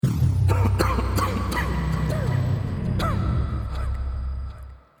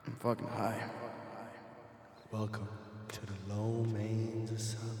fucking high. Welcome to the Low Main's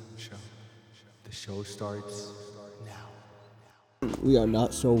Asylum Show. The show starts now. We are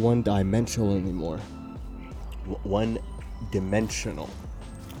not so one-dimensional anymore. One-dimensional.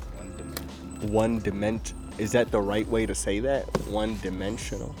 Is that the right way to say that?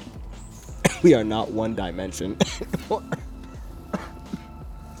 One-dimensional. We are not one dimension anymore.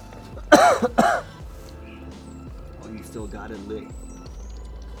 Oh, you still got it lit.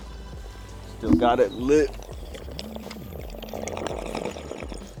 Still got it lit.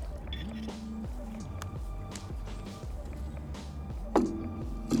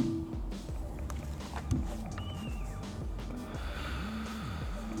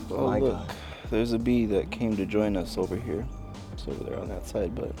 Oh, My look, God. there's a bee that came to join us over here. It's over there on that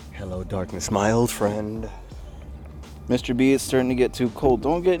side, but... Hello, darkness, my old friend. Mr. B, it's starting to get too cold.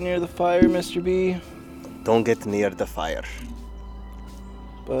 Don't get near the fire, Mr. B. Don't get near the fire.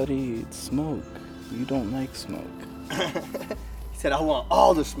 Buddy, it's smoke. You don't like smoke. He said, I want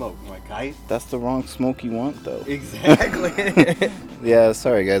all the smoke, my guy. That's the wrong smoke you want, though. Exactly. Yeah,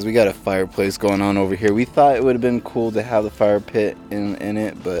 sorry, guys. We got a fireplace going on over here. We thought it would have been cool to have the fire pit in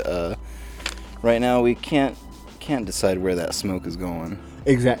it, but right now we can't decide where that smoke is going.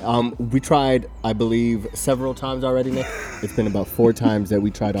 Exactly. We tried, I believe, several times already, Nick. It's been about 4 times that we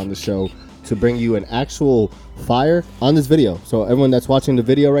tried on the show to bring you an actual fire on this video. So everyone that's watching the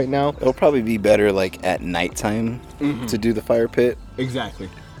video right now, It'll probably be better like at nighttime to do the fire pit. exactly.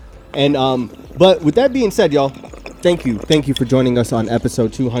 And but with that being said, y'all, thank you for joining us on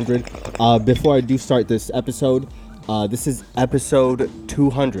episode 200. Before I do start this episode, this is episode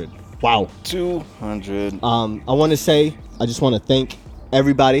 200. Wow. 200. I just want to thank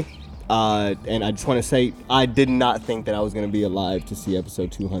everybody, and I just want to say I did not think that I was going to be alive to see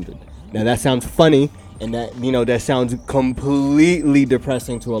episode 200. Now that sounds funny, and that sounds completely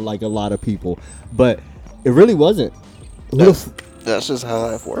depressing to a lot of people, but it really wasn't. That's just how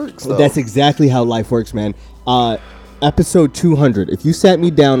life works, though. That's exactly how life works, man. Episode 200. If you sat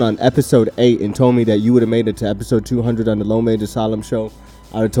me down on episode 8 and told me that you would have made it to episode 200 on the Low Main's Asylum Show,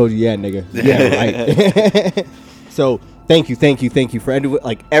 I would have told you, yeah, nigga. Yeah, right. So thank you for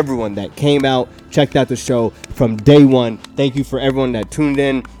everyone that came out, checked out the show from day one. Thank you for everyone that tuned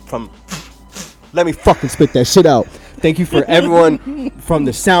in from... Let me fucking spit that shit out. Thank you for everyone from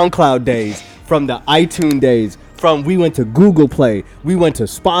the SoundCloud days, from the iTunes days, from we went to Google Play, we went to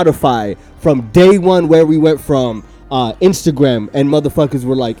Spotify, from day one where we went from Instagram, and motherfuckers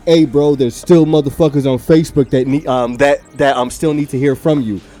were like, hey bro, there's still motherfuckers on Facebook that still need to hear from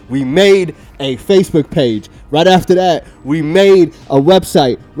you. We made a Facebook page. Right after that, we made a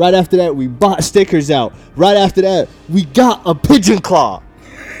website. Right after that, we bought stickers out. Right after that, we got a pigeon claw.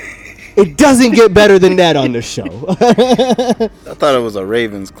 It doesn't get better than that on the show. I thought it was a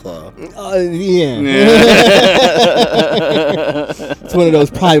raven's claw. Yeah. It's one of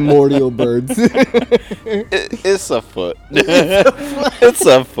those primordial birds. It's a foot. It's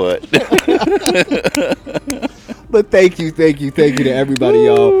a foot. But thank you to everybody,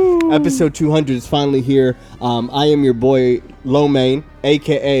 y'all. Episode 200 is finally here. I am your boy, Low Main,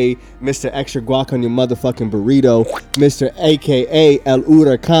 a.k.a. Mr. Extra Guac on your motherfucking burrito, Mr. a.k.a. El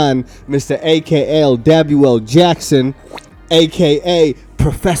Huracan, Mr. a.k.a. El W.L. Jackson, a.k.a.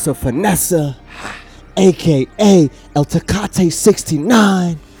 Professor Finessa, a.k.a. El Tecate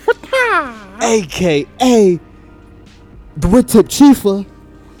 69, a.k.a. The Wood Tip Chiefa,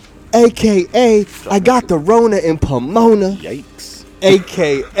 a.k.a. I got the Rona in Pomona. Yikes.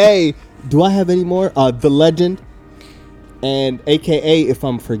 A.k.a. Do I have any more? The Legend. And a.k.a. if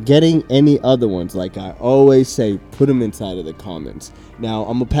I'm forgetting any other ones, like I always say, put them inside of the comments. Now,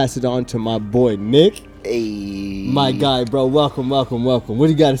 I'm going to pass it on to my boy, Nick. Hey. My guy, bro. Welcome. What do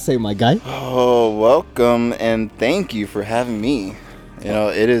you got to say, my guy? Oh, welcome, and thank you for having me.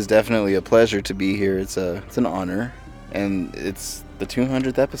 It is definitely a pleasure to be here. It's an honor, and it's the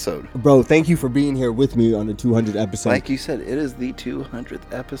 200th episode. Bro, thank you for being here with me on the 200th episode. Like you said, it is the 200th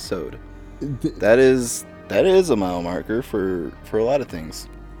episode. That is a mile marker for a lot of things.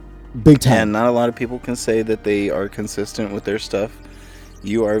 Big time. And not a lot of people can say that they are consistent with their stuff.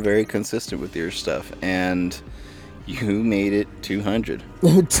 You are very consistent with your stuff, and you made it 200.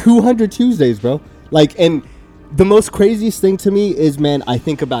 200 Tuesdays, bro. And the most craziest thing to me is, man, I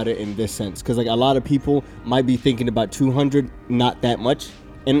think about it in this sense, because a lot of people might be thinking about 200 not that much,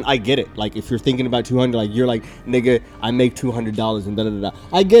 and I get it. If you're thinking about 200, you're like, nigga, I make $200 and da-da-da-da.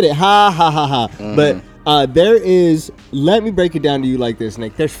 I get it. Ha ha ha ha. Mm-hmm. But there is, let me break it down to you like this,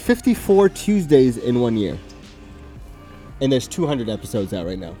 Nick. There's 54 Tuesdays in 1 year, and there's 200 episodes out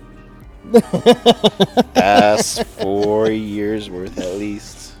right now. That's 4 years worth at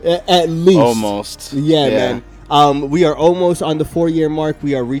least. At least. Almost. Yeah, man. We are almost on the 4-year mark.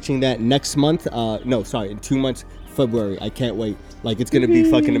 We are reaching that next month. In 2 months, February. I can't wait. Like, it's going to be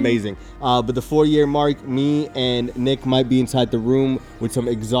fucking amazing. But the 4-year mark, me and Nick might be inside the room with some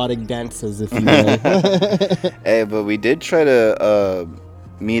exotic dancers, if you will. Hey, but we did try to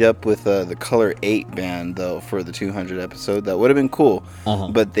meet up with the Color 8 band, though, for the 200 episode. That would have been cool.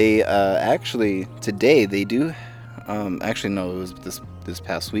 But they actually, today, they do... actually, no, it was this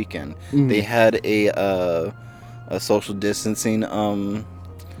past weekend. They had a social distancing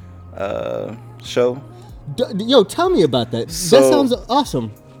show. Yo, tell me about that. So, that sounds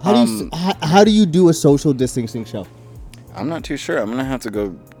awesome. How do you do a social distancing show? I'm not too sure. I'm gonna have to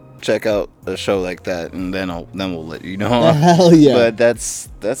go check out a show like that, and then we'll let you know. Hell yeah! But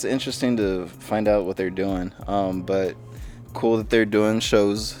that's interesting to find out what they're doing. But cool that they're doing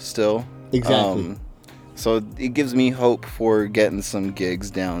shows still. Exactly. So it gives me hope for getting some gigs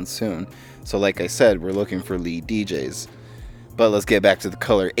down soon. So like I said, we're looking for lead DJs. But let's get back to the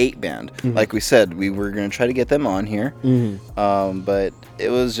Color 8 band. Like we said, we were going to try to get them on here. But it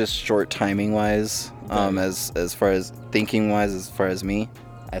was just short timing wise, as far as thinking wise, as far as me.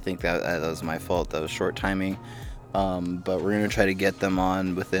 I think that was my fault. That was short timing. But we're going to try to get them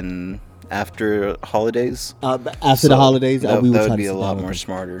on after holidays. After the holidays, that we will would try be to a lot more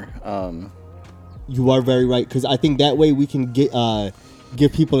smarter. You are very right, because I think that way we can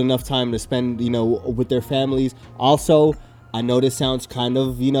give people enough time to spend, with their families. Also, I know this sounds kind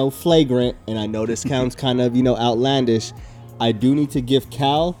of, flagrant, and I know this sounds kind of, outlandish. I do need to give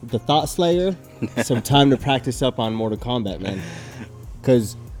Cal, the Thought Slayer, some time to practice up on Mortal Kombat, man.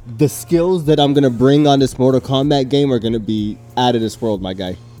 Because the skills that I'm going to bring on this Mortal Kombat game are going to be out of this world, my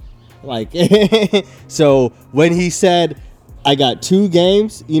guy. Like, so when he said, I got 2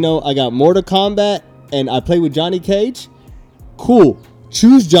 games, I got Mortal Kombat, and I play with Johnny Cage, cool.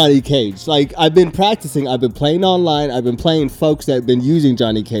 Choose Johnny Cage. Like, I've been practicing. I've been playing online. I've been playing folks that have been using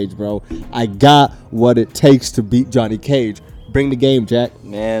Johnny Cage, bro. I got what it takes to beat Johnny Cage. Bring the game, Jack.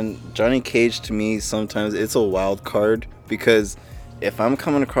 Man, Johnny Cage to me sometimes it's a wild card, because if I'm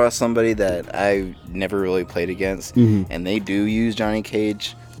coming across somebody that I never really played against and they do use Johnny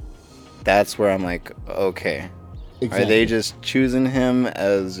Cage, that's where I'm like, okay. Exactly. Are they just choosing him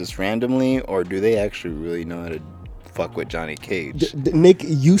as just randomly, or do they actually really know how to fuck with Johnny Cage? Nick,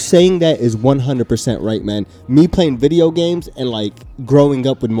 you saying that is 100% right, man. Me playing video games and like growing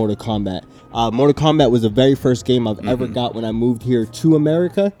up with Mortal Kombat. Mortal Kombat was the very first game I've ever got when I moved here to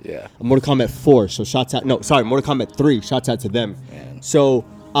America. Yeah. Mortal Kombat 4, so shouts out. No, sorry, Mortal Kombat 3, shouts out to them. Man. So,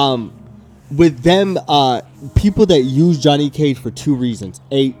 with them, people that use Johnny Cage for 2 reasons.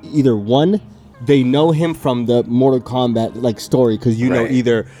 Either one, they know him from the Mortal Kombat like story, because know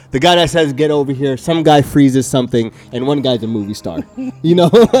either the guy that says get over here, some guy freezes something, and one guy's a movie star.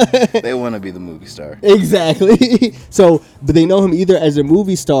 They want to be the movie star. Exactly. So, but they know him either as a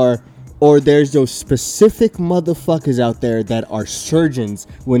movie star, or there's those specific motherfuckers out there that are surgeons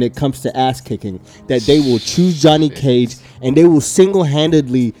when it comes to ass kicking, that they will choose Johnny Cage and they will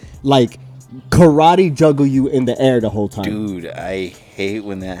single-handedly like karate juggle you in the air the whole time. Dude, I hate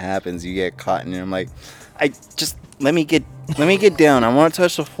when that happens. You get caught in there. I'm like, let me get down. I want to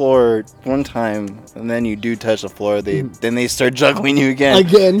touch the floor one time, and then you do touch the floor. Then they start juggling you again.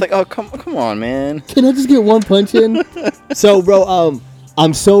 It's like, oh, come on, man. Can I just get one punch in? So, bro,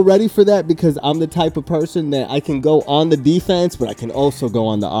 I'm so ready for that, because I'm the type of person that I can go on the defense, but I can also go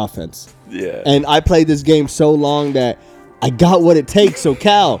on the offense. Yeah. And I played this game so long that I got what it takes. So,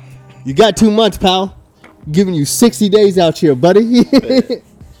 Cal, you got 2 months, pal. Giving you 60 days out here, buddy.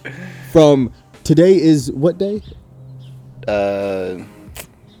 From today is what day?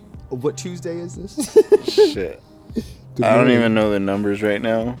 What Tuesday is this? Shit. I don't even know the numbers right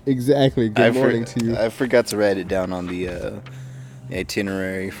now. Exactly. Good morning to you. I forgot to write it down on the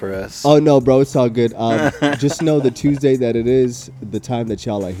itinerary for us. Oh, no, bro. It's all good. Just know the Tuesday that it is, the time that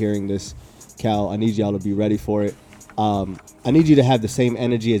y'all are hearing this. Cal, I need y'all to be ready for it. I need you to have the same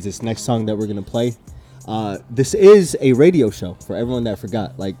energy as this next song that we're going to play. This is a radio show for everyone that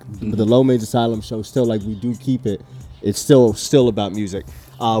forgot. Like the Low Major Asylum show, still like we do keep it. It's still about music.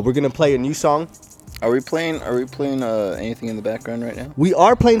 We're gonna play a new song. Are we playing anything in the background right now? We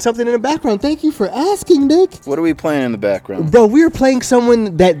are playing something in the background. Thank you for asking, Nick. What are we playing in the background? Bro, we're playing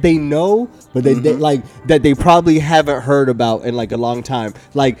someone that they know, but they like that they probably haven't heard about in like a long time.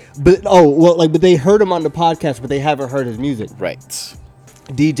 But they heard him on the podcast, but they haven't heard his music. Right.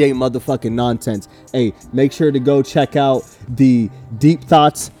 DJ motherfucking Nonsense. Hey, make sure to go check out the Deep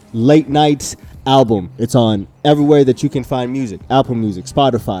Thoughts Late Nights album. It's on everywhere that you can find music. Apple Music,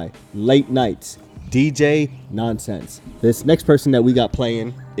 Spotify, Late Nights. DJ Nonsense. This next person that we got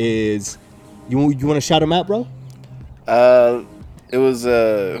playing is you want to shout him out, bro? It was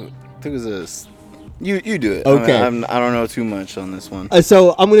I think it was you do it. Okay. I don't know too much on this one.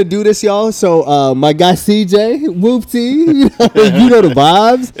 So I'm gonna do this, y'all. So my guy CJ Whoopty, you know the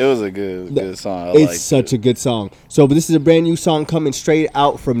vibes. It was a good song. It's such a good song. So, but this is a brand new song coming straight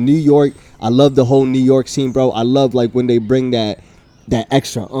out from New York. I love the whole New York scene, bro. I love like when they bring that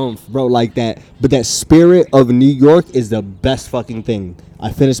extra oomph, bro, like that. But that spirit of New York is the best fucking thing.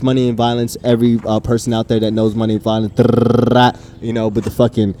 I finished Money and Violence. Every person out there that knows Money and Violence, you know, but the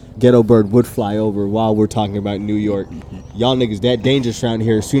fucking ghetto bird would fly over while we're talking about New York. Y'all niggas that dangerous around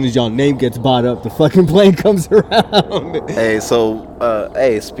here. As soon as y'all name gets bought up, the fucking plane comes around. Hey, so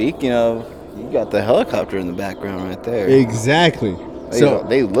speaking of, you got the helicopter in the background right there. Exactly. So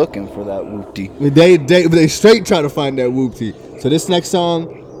they looking for that whoopty. They straight try to find that whoopty. So this next song,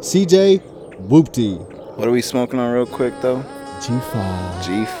 CJ Whoopty. What are we smoking on real quick though?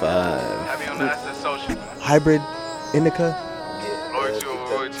 G5. Happy on the asset social. Hybrid Indica. Royalty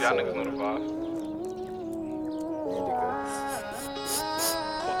over royalty, y'all niggas know the vibe.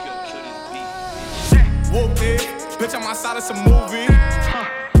 Whooped it, bitch, I'm outside of some movie.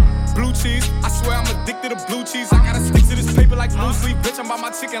 Blue cheese, I swear I'm addicted to blue cheese. I gotta stick to this paper like blue sleep. Bitch, I'm by my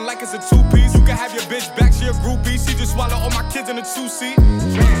chicken like it's a two-piece. You can have your bitch back, she a groupie. She just swallow all my kids in a two-seat.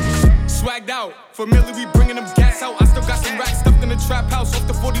 Swagged out, familiar, we bringing them gas out. I still got some racks stuffed in the trap house. Off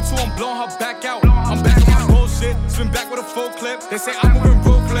the 42, I'm blowing her back out. I'm back on my bullshit, spin back with a full clip. They say I'm moving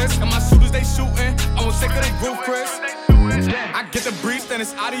ruthless, and my shooters, they shooting. I won't take her, they roof, Chris. I get the breeze, then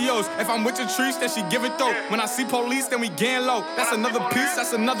it's adios. If I'm with your trees, then she give it though. When I see police, then we gang low. That's another piece,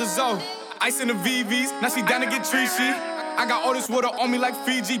 that's another zone. Ice in the VVs, now she down to get treachy. I got all this water on me like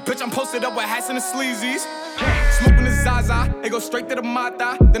Fiji. Bitch, I'm posted up with hats and the sleazies. Smoking the Zaza, it go straight to the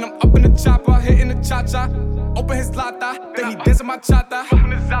Mata. Then I'm up in the chopper, hitting the cha-cha. Open his lata, then he dancing my chata.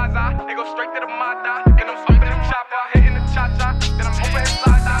 Smoking the Zaza, it go straight to the Mata. Then I'm up in the chopper, hitting the cha-cha. Then I'm open his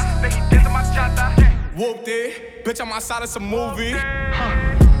lata, then he dancing my chata. Whooped it, bitch, I'm outside of some movie.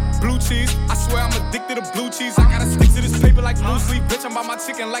 Blue cheese, I swear I'm addicted to blue cheese. I gotta stick to this paper like blue sleep. Bitch, I'm by my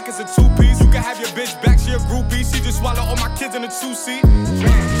chicken like it's a two-piece. You can have your bitch back, she a groupie. She just swallow all my kids in a two-seat.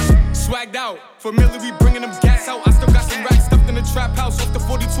 Swagged out, familiar, we bringing them gas out. I still got some racks stuffed in the trap house. Off the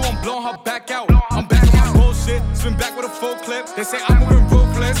 42, I'm blowing her back out. I'm back on my bullshit, spin back with a full clip. They say I'm moving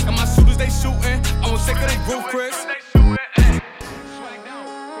ruthless, and my shooters, they shooting. I won't take her, they roof, Chris.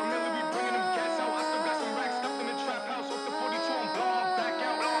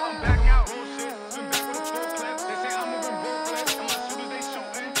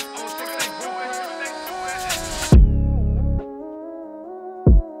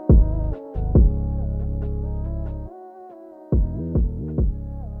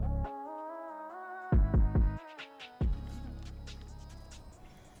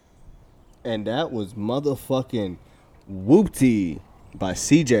 And that was motherfucking Whoopty by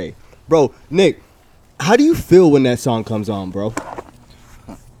CJ. Bro, Nick, how do you feel when that song comes on, bro?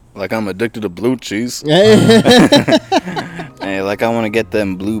 Like I'm addicted to blue cheese. Hey, like I want to get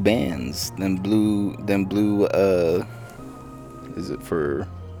them blue bands. Them blue is it for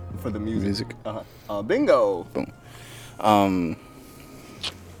the music. Bingo. Boom.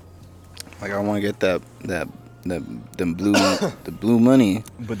 Like I want to get them blue the blue money.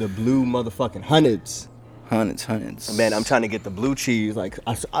 But the blue motherfucking hundreds. Man, I'm trying to get the blue cheese. Like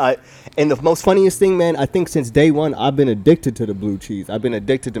I and the most funniest thing, man, I think since day one, I've been addicted to the blue cheese. I've been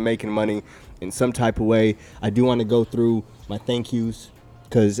addicted to making money in some type of way. I do want to go through my thank yous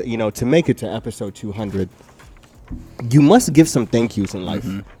because, you know, to make it to episode 200, you must give some thank yous in life.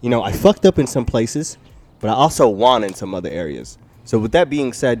 You know, I fucked up in some places, but I also won in some other areas. So with that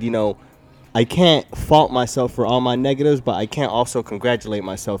being said, you know, I can't fault myself for all my negatives, but I can't also congratulate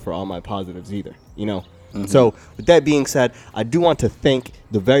myself for all my positives either, you know? So with that being said, I do want to thank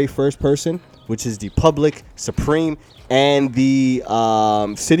the very first person, which is the public, supreme, and the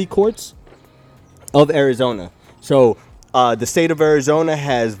city courts of Arizona. So the state of Arizona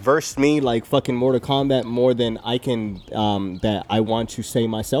has versed me like fucking Mortal Kombat more than I can, that I want to say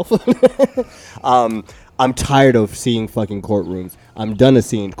myself. I'm tired of seeing fucking courtrooms. I'm done of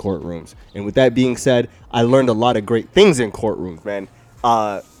seeing courtrooms. And with that being said, I learned a lot of great things in courtrooms, man.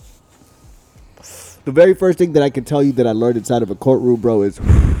 The very first thing that I can tell you that I learned inside of a courtroom, bro, is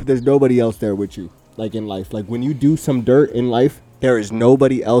there's nobody else there with you, like in life. Like when you do some dirt in life, there is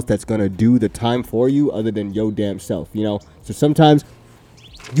nobody else that's going to do the time for you other than your damn self, you know? So sometimes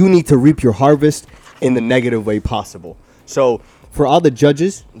you need to reap your harvest in the negative way possible. So for all the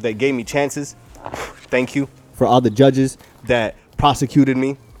judges that gave me chances, thank you. For all the judges that prosecuted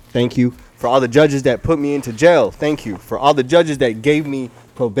me, Thank you. For all the judges that put me into jail, thank you. For all the judges that gave me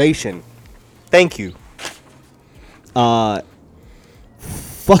probation, thank you. Fuck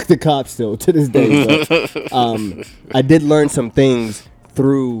the cops still to this day. But, I did learn some things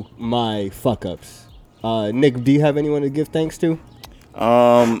through my fuck ups. Nick, do you have anyone to give thanks to?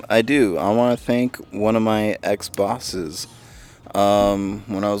 I do. I want to thank one of my ex-bosses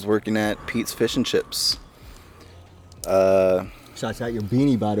when I was working at Pete's Fish and Chips. Shouts out your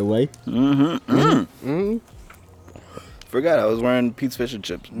beanie, by the way. Forgot I was wearing Pete's Fish and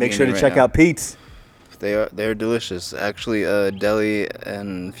Chips. Make sure to beanie check now. out Pete's. They're delicious. Actually, Deli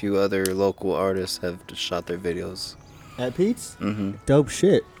and a few other local artists have shot their videos. At Pete's? Mm-hmm. Dope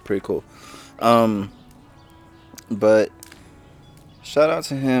shit. Pretty cool. But shout out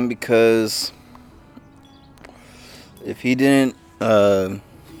to him because if he didn't,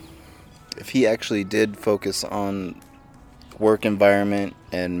 if he actually did focus on work environment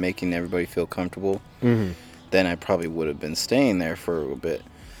and making everybody feel comfortable, then I probably would have been staying there for a little bit.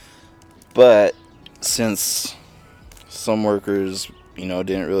 But since some workers,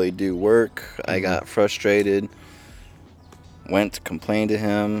 didn't really do work, I got frustrated, went to complain to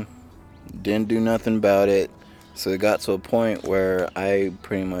him, didn't do nothing about it. So it got to a point where I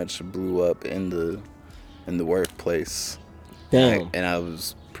pretty much blew up in the workplace. Damn. And I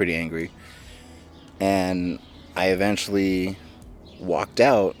was pretty angry. And I eventually walked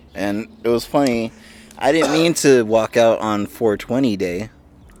out. And it was funny. I didn't mean to walk out on 420 day.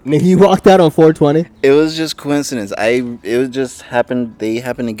 Nigga, you walked out on 420? It was just coincidence. They happened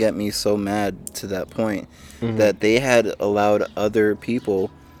to get me so mad to that point that they had allowed other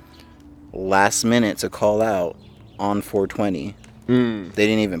people last minute to call out on 420. They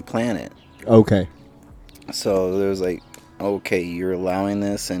didn't even plan it. Okay. So there was like, okay, you're allowing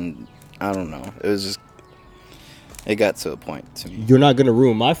this, and I don't know. It got to a point to me. You're not going to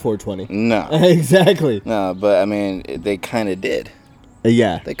ruin my 420. No. Exactly. No, but I mean, they kind of did.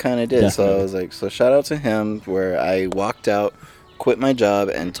 Yeah. They kind of did. Definitely. So I was like, so shout out to him where I walked out, quit my job,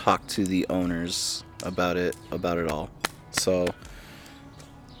 and talked to the owners about it all. So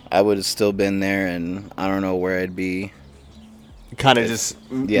I would have still been there, and I don't know where I'd be. Kind of just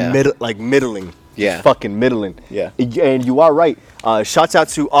Yeah. middling. Yeah. Just fucking middling. Yeah. And you are right. Shouts out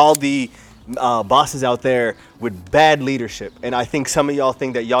to all the bosses out there with bad leadership. And I think some of y'all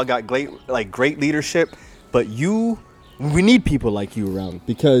think that y'all got great leadership, but we need people like you around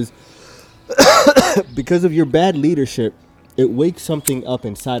because of your bad leadership, it wakes something up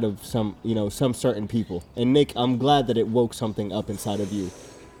inside of some certain people. And Nick, I'm glad that it woke something up inside of you.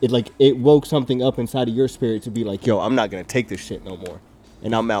 It woke something up inside of your spirit to be like, yo, I'm not gonna take this shit no more,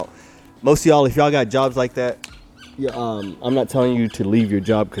 and I'm out. Most of y'all, if y'all got jobs like that, I'm not telling you to leave your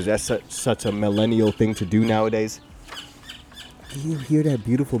job because that's such a millennial thing to do nowadays. Do you hear that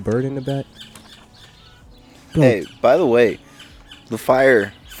beautiful bird in the back? Bro. Hey, by the way, the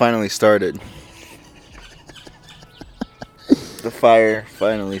fire finally started. The fire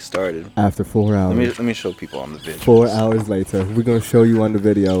finally started. After 4 hours. Let me show people on the video. 4 hours later, we're gonna show you on the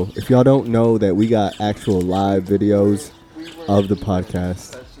video. If y'all don't know that we got actual live videos of the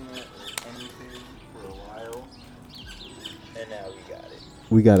podcast.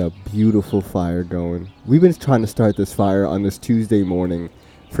 We got a beautiful fire going. We've been trying to start this fire on this Tuesday morning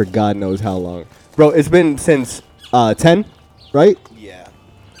for God knows how long. Bro, it's been since 10, right? Yeah.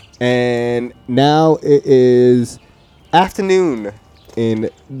 And now it is afternoon in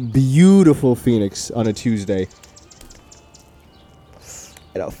beautiful Phoenix on a Tuesday.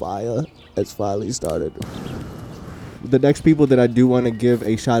 And a fire has finally started. The next people that I do want to give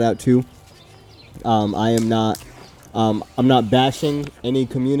a shout out to, I'm not bashing any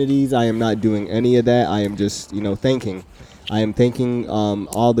communities. I am not doing any of that. I am just, thanking. I am thanking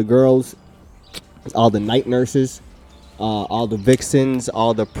all the girls, all the night nurses, all the vixens,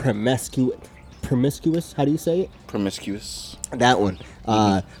 all the promiscuous, how do you say it? Promiscuous. That one.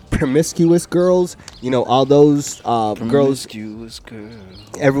 Promiscuous girls, all those girls, Promiscuous girl.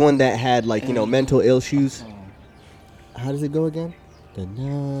 everyone that had mental issues. How does it go again?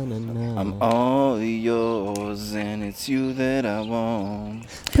 Da-na-na-na. I'm all yours, and it's you that I want.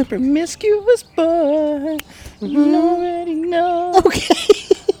 Promiscuous boy, you already know. Okay.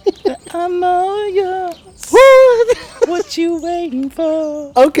 that I'm all yours. What you waiting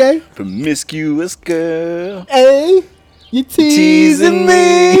for? Okay. Promiscuous girl. Hey, you teasing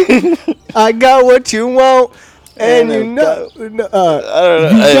me. I got what you want. And you got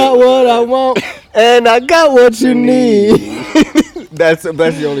what I want. And I got what you need. That's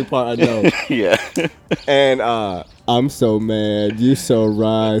the only part I know. Yeah. And I'm so mad. You so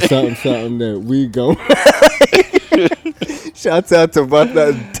right. Something that we go. Shouts out to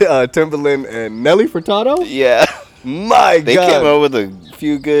Timbaland and Nelly Furtado. Yeah. My They God. came up with a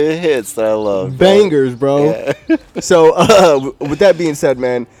few good hits that I love. Bangers, bro. Yeah. So, with that being said,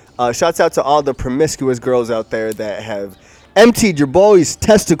 man, shouts out to all the promiscuous girls out there that have emptied your boys'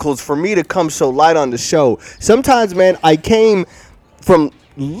 testicles for me to come so light on the show. Sometimes, man, I came from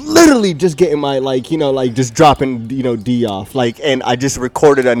literally just getting my, just dropping, D off. And I just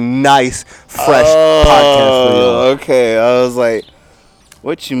recorded a nice, fresh podcast for you. Okay. I was like,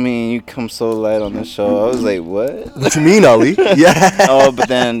 what you mean you come so light on the show? I was like, what? What you mean, Ali? Yeah. Oh, but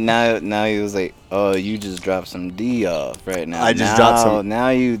then now he was like, oh, you just dropped some D off right now. I just dropped some.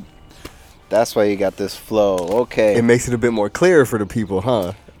 Now that's why you got this flow. Okay. It makes it a bit more clear for the people,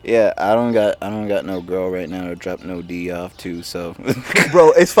 huh? Yeah, I don't got no girl right now to drop no D off to, so.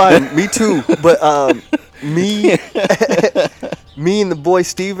 Bro, it's fine. Me too. But me and the boy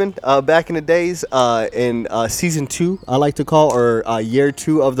Steven, back in the days, in season 2, I like to call, or year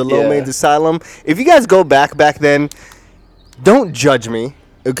 2 of the Low Yeah. Mains Asylum. If you guys go back then, don't judge me.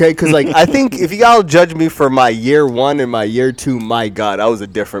 Okay, because I think if y'all judge me for my year 1 and my year 2, my God, I was a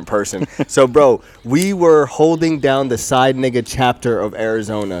different person. So, bro, we were holding down the side nigga chapter of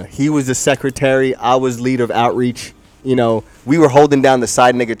Arizona. He was the secretary. I was lead of outreach. We were holding down the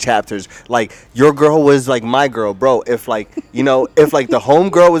side nigga chapters. Your girl was like my girl, bro. If the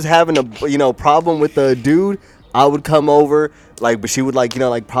home girl was having a problem with the dude, I would come over. But she would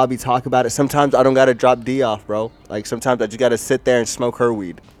probably talk about it. Sometimes I don't gotta drop D off, bro. Sometimes I just gotta sit there and smoke her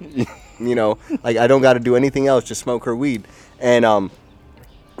weed. I don't gotta do anything else, just smoke her weed. And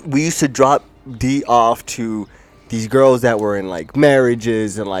we used to drop D off to these girls that were in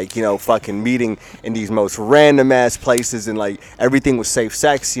marriages and fucking meeting in these most random ass places, and everything was safe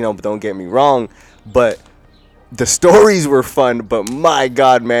sex, but don't get me wrong. But the stories were fun, but my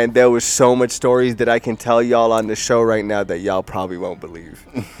God, man, there was so much stories that I can tell y'all on the show right now that y'all probably won't believe.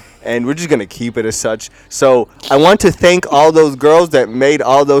 And we're just going to keep it as such. So I want to thank all those girls that made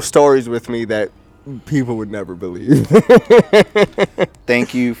all those stories with me that people would never believe.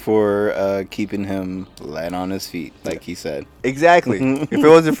 Thank you for keeping him light on his feet, like he said. Exactly. If it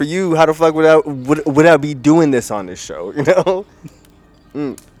wasn't for you, how the fuck would I be doing this on this show,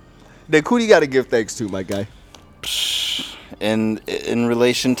 Then who do you got to give thanks to, my guy? And in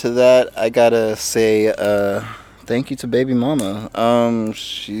relation to that, I gotta say thank you to baby mama.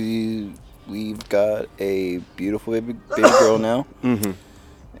 We've got a beautiful baby girl now,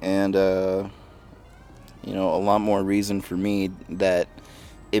 and a lot more reason for me that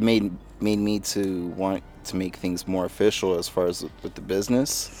it made me to want to make things more official as far as with the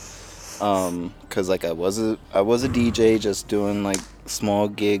business. Cause I was a DJ just doing small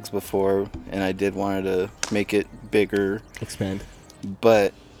gigs before, and I did wanted to make it bigger, Expand.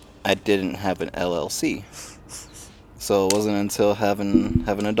 but I didn't have an LLC. So it wasn't until having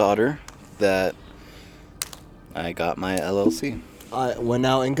a daughter that I got my LLC. I went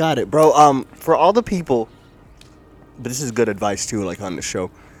out and got it, bro. For all the people, but this is good advice too, on the show.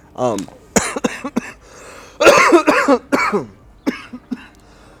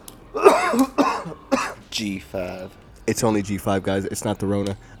 G5. It's only G5, guys. It's not the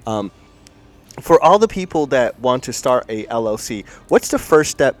Rona. For all the people that want to start a LLC, what's the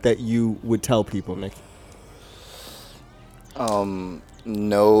first step that you would tell people, Nick?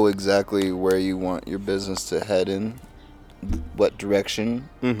 Know exactly where you want your business to head in, what direction.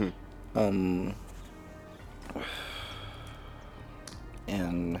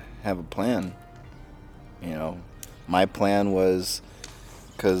 And have a plan. My plan was,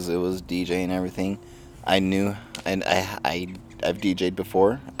 because it was DJ and everything, I knew, and I've DJ'd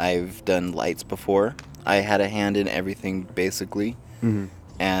before. I've done lights before. I had a hand in everything basically,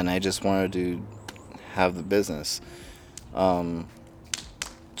 and I just wanted to have the business.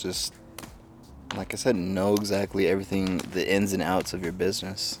 Just like I said, know exactly everything, the ins and outs of your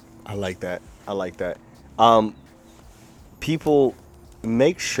business. I like that. People,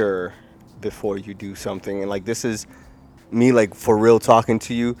 make sure before you do something, and this is me for real talking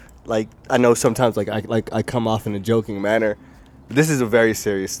to you. I know sometimes I come off in a joking manner, but this is a very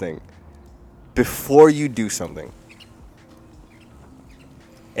serious thing. Before you do something,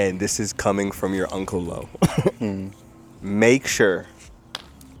 and this is coming from your Uncle Lo, make sure,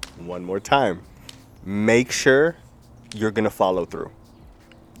 one more time, make sure you're gonna follow through.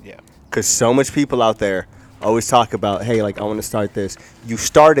 Yeah. Because so much people out there always talk about, hey, I want to start this. You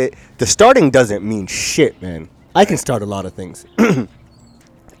start it. The starting doesn't mean shit, man. I can start a lot of things.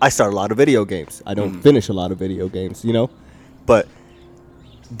 I start a lot of video games. I don't finish a lot of video games, But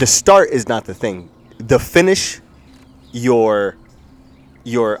the start is not the thing. The finish, your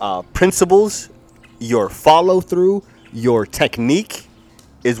principles, your follow through, your technique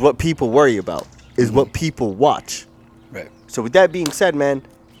is what people worry about, is what people watch. Right. So with that being said, man,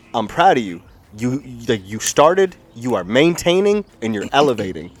 I'm proud of you. You started, you are maintaining, and you're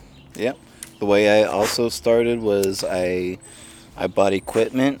elevating. Yep. The way I also started was I bought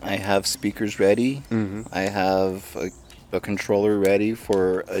equipment. I have speakers ready. I have a controller ready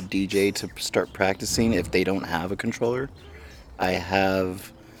for a DJ to start practicing if they don't have a controller. I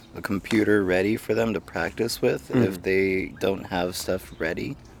have a computer ready for them to practice with if they don't have stuff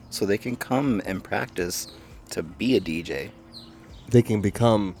ready, so they can come and practice to be a DJ. They can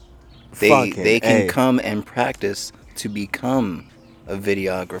become They can come and practice to become a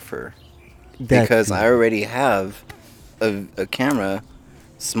videographer. Because I already have a camera,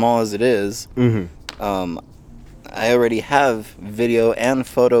 small as it is. I already have video and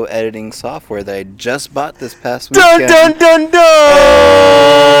photo editing software that I just bought this past weekend. Dun dun dun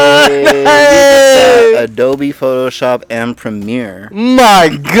dun! Hey! Adobe Photoshop and Premiere.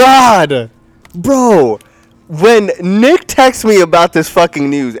 My God, bro! When Nick texts me about this fucking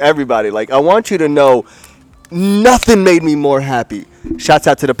news, everybody, like, I want you to know, nothing made me more happy. Shouts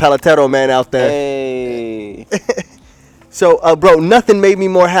out to the Pelotero man out there. Hey. So, bro, nothing made me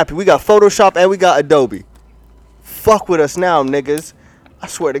more happy. We got Photoshop and we got Adobe. Fuck with us now, niggas. I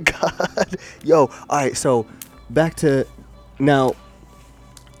swear to God. Yo, all right, so back to now.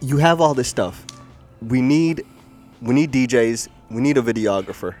 You have all this stuff. We need DJs. We need a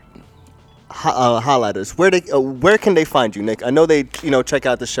videographer. Holla at us. Where can they find you, Nick? I know they check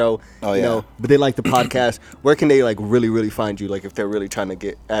out the show. Oh, you yeah. know, but they like the podcast. Where can they really find you? Like if they're really trying to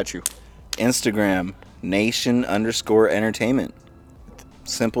get at you. Instagram, nation_entertainment.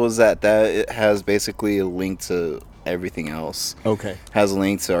 Simple as that. It has basically a link to everything else. Okay. Has a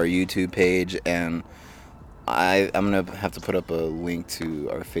link to our YouTube page, and I'm gonna have to put up a link to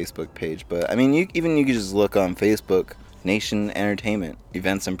our Facebook page. But I mean, you can just look on Facebook, Nation Entertainment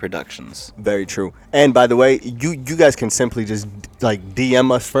Events and Productions. Very true. And by the way, you guys can simply just like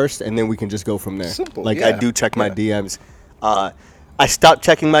DM us first, and then we can just go from there. Simple. Like yeah. I do check my DMs. I stopped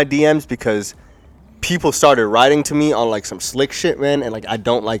checking my DMs because people started writing to me on like some slick shit, man, and like I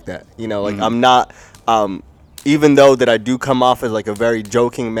don't like that. You know, like I'm not. Even though that I do come off as like a very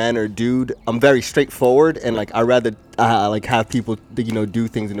joking mannered dude, I'm very straightforward, and like I rather like have people do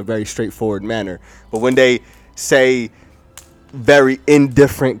things in a very straightforward manner. But when they say very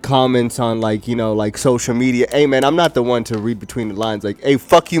indifferent comments on like like social media, hey man, I'm not the one to read between the lines. Like, hey,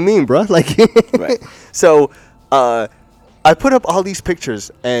 fuck you mean, bro? Like, Right. So I put up all these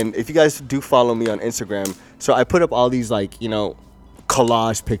pictures, and if you guys do follow me on Instagram, so I put up all these like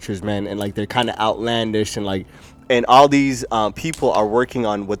collage pictures, man, and like they're kind of outlandish, and all these people are working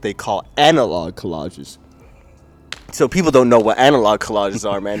on what they call analog collages. So people don't know what analog collages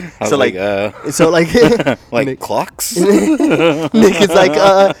are, man. I was so like Nick, clocks. Nick is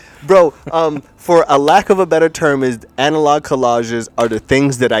like, bro, for a lack of a better term, is analog collages are the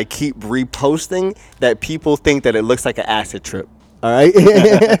things that I keep reposting that people think that it looks like an acid trip. All right,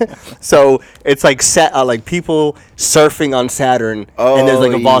 so it's like like people surfing on Saturn, and there's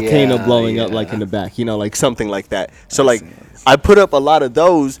like a volcano blowing up like in the back, like something like that. So like, I put up a lot of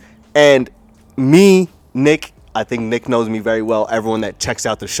those, and me, Nick, I think Nick knows me very well. Everyone that checks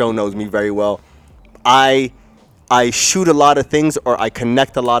out the show knows me very well. I shoot a lot of things, or I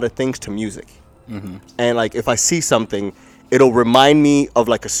connect a lot of things to music, and like if I see something, it'll remind me of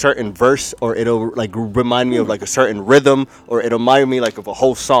like a certain verse, or it'll like remind me of like a certain rhythm, or it'll remind me like of a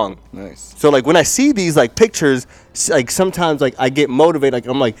whole song. Nice. So like when I see these like pictures, like sometimes like I get motivated. Like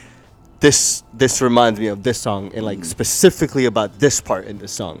I'm like, this reminds me of this song, and like specifically about this part in the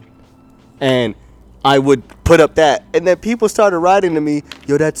song, and I would put up that, and then people started writing to me,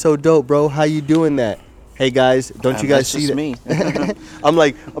 yo, that's so dope, bro. How you doing that? Hey guys, don't you guys see that? Me. I'm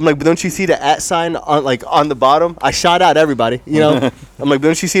like, but don't you see the @ sign on the bottom? I shout out everybody, I'm like,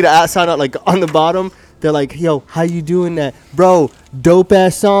 don't you see the @ sign on the bottom? They're like, yo, how you doing that, bro? Dope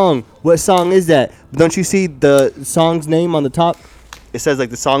ass song. What song is that? Don't you see the song's name on the top? It says like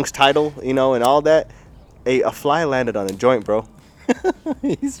the song's title, and all that. Hey, a fly landed on a joint, bro.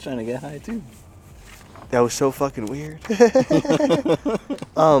 He's trying to get high too. That was so fucking weird.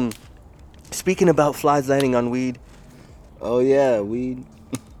 Speaking about flies landing on weed. Oh yeah, weed.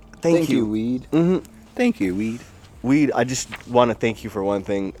 Thank you, weed. Mm-hmm. Thank you, weed. Weed, I just want to thank you for one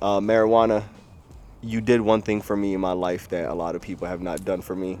thing. Marijuana, you did one thing for me in my life that a lot of people have not done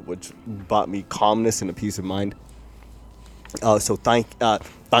for me, which brought me calmness and a peace of mind. So thank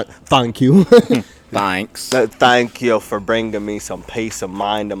you. Thanks. Thank you for bringing me some peace of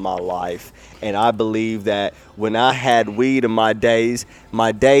mind in my life. And I believe that when I had weed in my days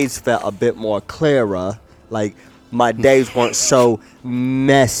felt a bit more clearer. Like my days weren't so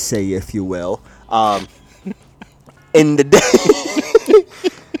messy, if you will. In the day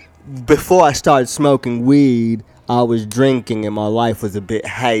before I started smoking weed, I was drinking and my life was a bit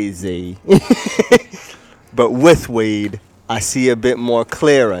hazy. But with weed, I see a bit more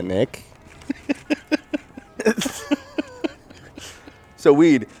clearer, Nick. So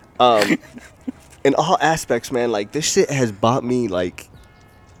weed, in all aspects, man, like this shit has bought me like.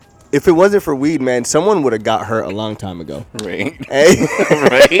 If it wasn't for weed, man, someone would have got hurt a long time ago. Right. Hey.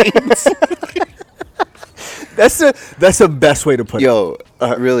 Right. That's the best way to put it. Yo,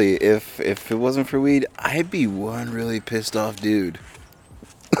 really, if it wasn't for weed, I'd be one really pissed off dude.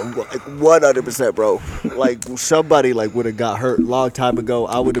 100%, bro. Like somebody like would have got hurt a long time ago.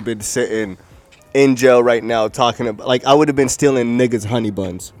 I would have been sitting in jail right now talking about like I would have been stealing niggas' honey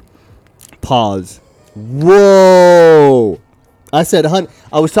buns. Pause. Whoa. I said honey.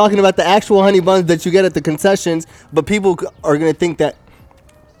 I was talking about the actual honey buns that you get at the concessions, but people are gonna think that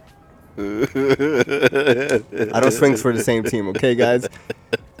I don't swing for the same team. Okay, guys.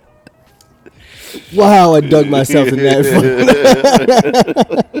 Wow, I dug myself in that.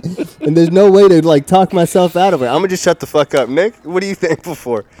 And there's no way to like talk myself out of it. I'm gonna just shut the fuck up, Nick. What are you thankful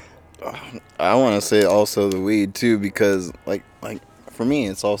for? I want to say also the weed too, because like for me,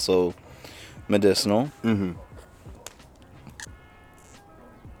 it's also medicinal. Mm-hmm.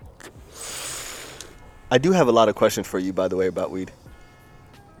 I do have a lot of questions for you, by the way, about weed.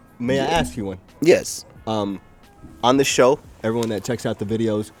 May I ask you one? Yes. On the show, everyone that checks out the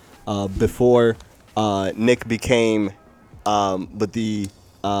videos, before Nick became, what do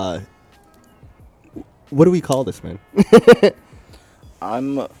we call this, man?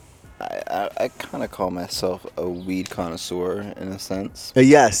 I kind of call myself a weed connoisseur in a sense.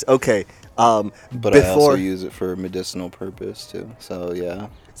 Yes. Okay. But I also use it for medicinal purpose too. So yeah.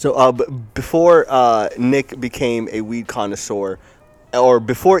 So before Nick became a weed connoisseur, or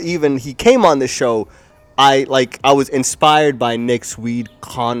before even he came on the show, I was inspired by Nick's weed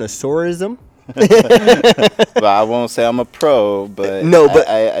connoisseurism. But I won't say I'm a pro, but no, but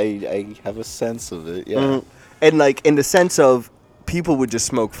I have a sense of it. Yeah. Mm-hmm. And like in the sense of people would just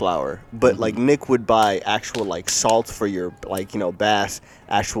smoke flower, but like Nick would buy actual like salt for your like bass,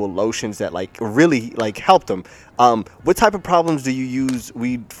 actual lotions that like really like helped him. What type of problems do you use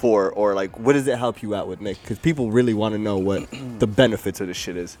weed for, or like what does it help you out with, Nick? Because people really want to know what the benefits of this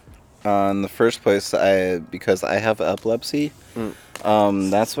shit is. In the first place, because I have epilepsy,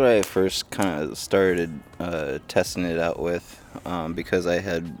 that's what I first kind of started testing it out with, because I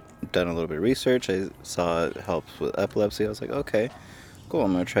had done a little bit of research. I saw it helps with epilepsy. I was like, okay, cool,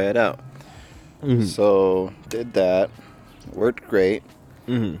 I'm gonna try it out. Mm-hmm. So did that, worked great.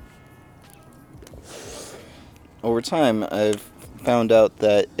 Mm-hmm. Over time, I've found out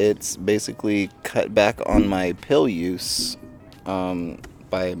that it's basically cut back on my pill use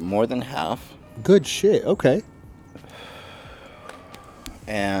by more than half. Good shit. Okay.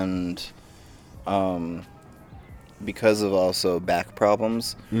 And because of also back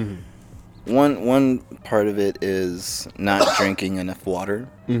problems, one part of it is not drinking enough water.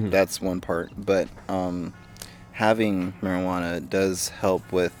 Mm-hmm. That's one part. But having marijuana does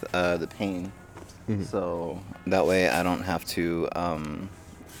help with the pain. Mm-hmm. So that way I don't have to,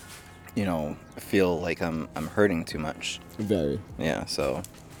 feel like I'm hurting too much. Very. Yeah, so.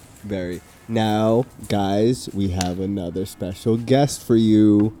 Very. Now, guys, we have another special guest for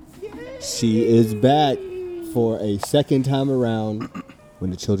you. She is back for a second time around.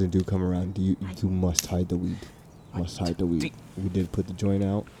 When the children do come around, you must hide the weed. Must hide the weed. We did put the joint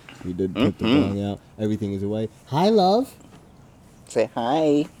out. We did put the bong out. Everything is away. Hi, love. Say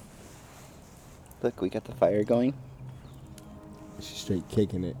hi. Look, we got the fire going. She's straight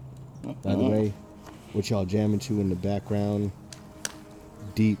kicking it. By the way, what y'all jamming to in the background?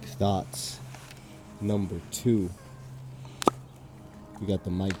 Deep Thoughts, number 2. We got the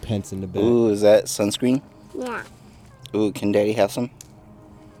Mike Pence in the back. Ooh, is that sunscreen? Yeah. Ooh, can Daddy have some?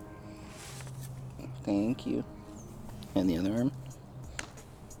 Thank you. And the other arm.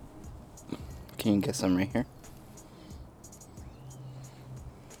 Can you get some right here?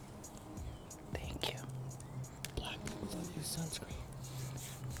 Thank you. Black people don't use sunscreen.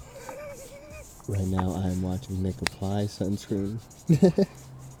 Right now, I am watching Nick apply sunscreen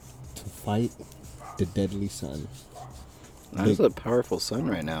to fight the deadly sun. That's a powerful sun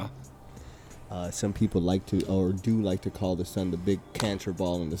right now. Some people like to, or do like to call the sun the big cancer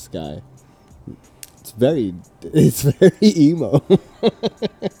ball in the sky. It's very emo.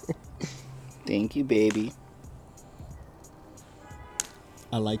 Thank you, baby.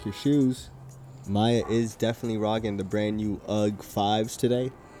 I like your shoes. Maya is definitely rocking the brand new UGG 5s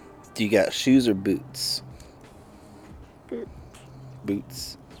today. Do you got shoes or boots?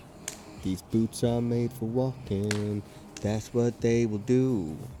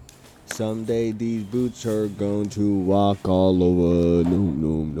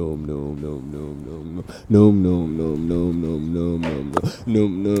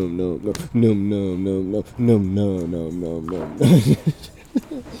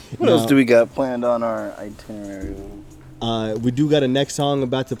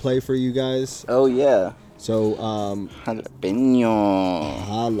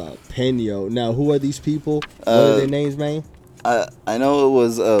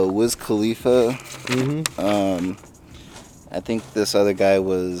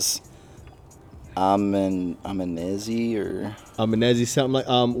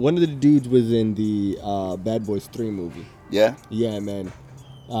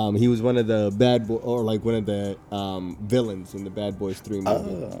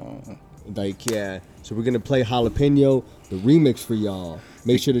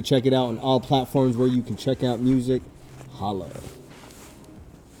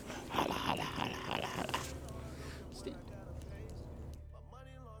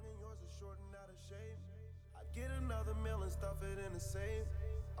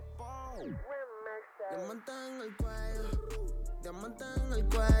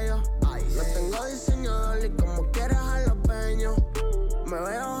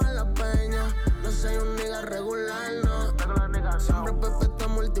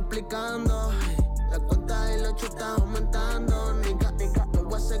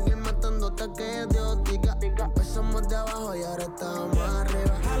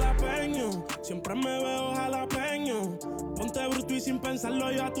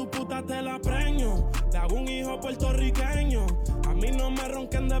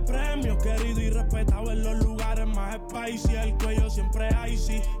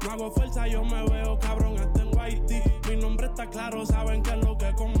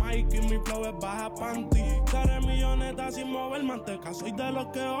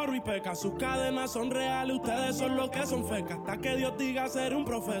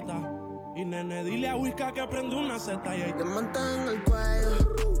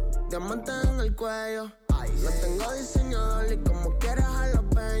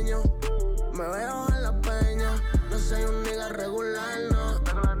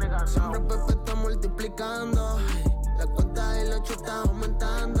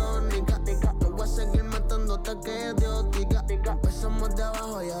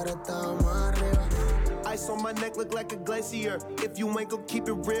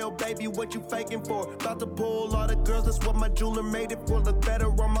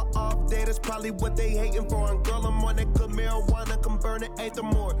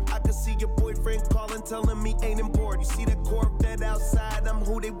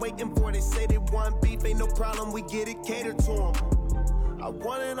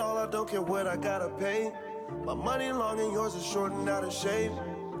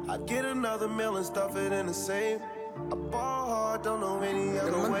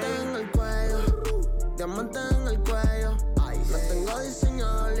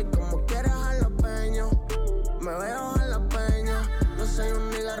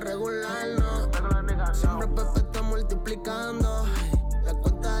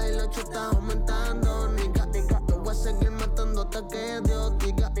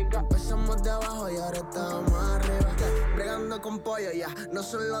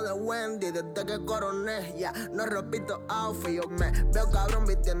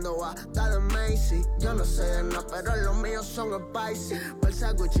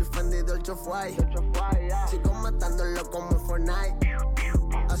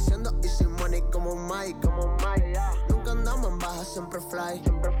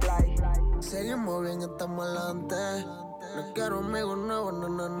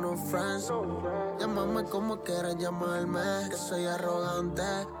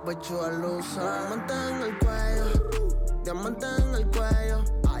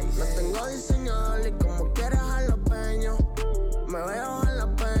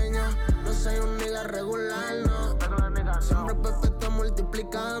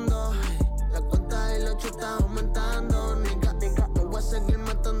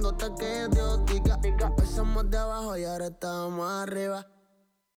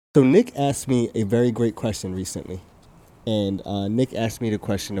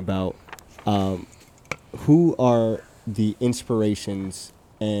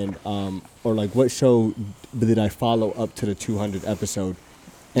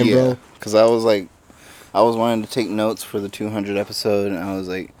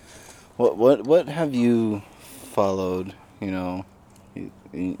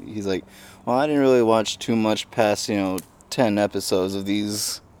 10 episodes of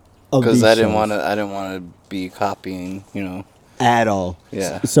these Of because these I didn't shows. want to be copying, At all.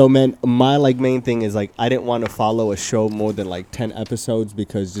 Yeah. So man, my like main thing is like I didn't want to follow a show more than like 10 episodes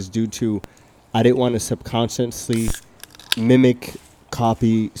because just due to I didn't want to subconsciously mimic,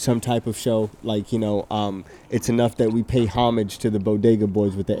 copy some type of show. Like, it's enough that we pay homage to the Bodega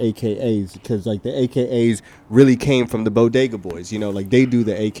Boys with the AKAs because like the AKAs really came from the Bodega Boys, like they do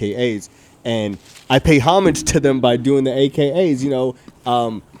the AKAs. And I pay homage to them by doing the AKAs,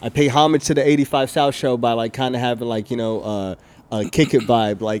 I pay homage to the 85 South show by like kind of having like, a kick it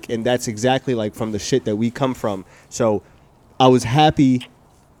vibe, like, and that's exactly like from the shit that we come from. So I was happy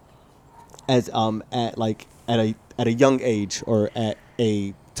as at a young age or at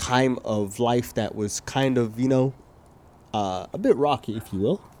a time of life that was kind of, a bit rocky, if you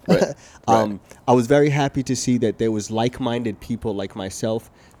will. Right. I was very happy to see that there was like-minded people like myself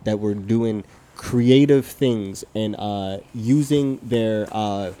that were doing creative things and using their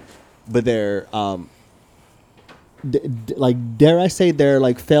like, dare I say, their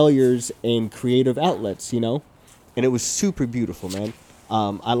like failures in creative outlets, and it was super beautiful, man.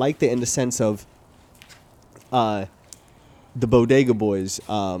 I liked it in the sense of the Bodega Boys.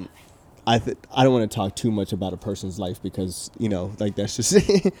 I don't want to talk too much about a person's life because like that's just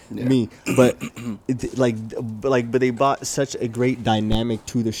me. But but they brought such a great dynamic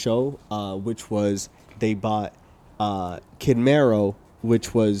to the show, which was they brought Kid Mero,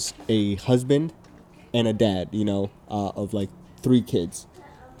 which was a husband and a dad, of like 3 kids,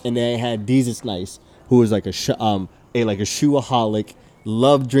 and they had Jesus Nice, who was like a shoeaholic,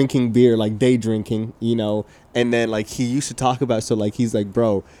 loved drinking beer like day drinking, and then like he used to talk about, so like he's like,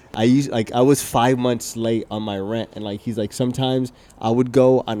 bro, I was 5 months late on my rent, and like he's like, sometimes I would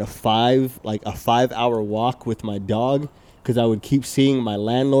go on a 5-hour walk with my dog because I would keep seeing my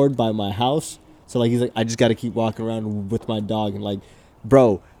landlord by my house. So like he's like, I just got to keep walking around with my dog, and like,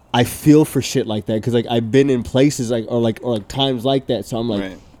 bro, I feel for shit like that because like I've been in places or times like that. So I'm like,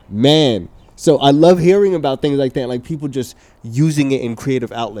 Right. Man. So I love hearing about things like that, like people just using it in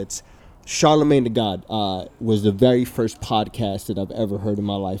creative outlets. Charlemagne the God was the very first podcast that I've ever heard in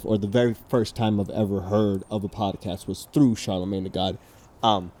my life, or the very first time I've ever heard of a podcast was through Charlemagne the God.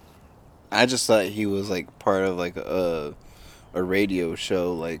 I just thought he was like part of like a radio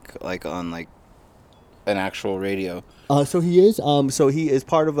show, like on like an actual radio. So he is. So he is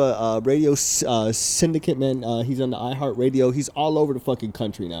part of a radio syndicate, man. He's on the iHeartRadio. He's all over the fucking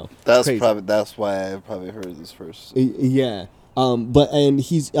country now. That's Crazy. why I probably heard this first. Yeah. And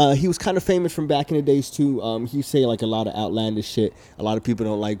he was kind of famous from back in the days too. He say like a lot of outlandish shit. A lot of people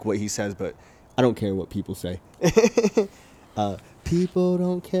don't like what he says, but I don't care what people say. People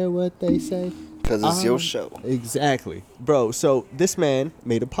don't care what they say. Because it's your show. Exactly. Bro, so this man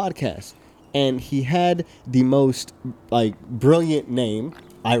made a podcast. And he had the most, like, brilliant name,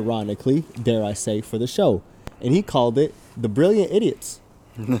 ironically, dare I say, for the show. And he called it The Brilliant Idiots.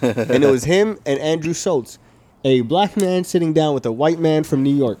 And it was him and Andrew Schultz, a black man sitting down with a white man from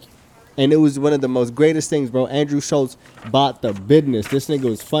New York. And it was one of the most greatest things, bro. Andrew Schultz bought the business. This nigga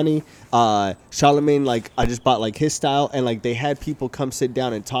was funny. Charlemagne, like, I just bought, like, his style. And, like, they had people come sit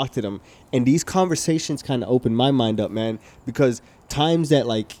down and talk to them. And these conversations kind of opened my mind up, man. Because times that,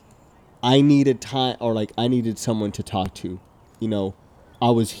 like, I needed time, or like I needed someone to talk to, I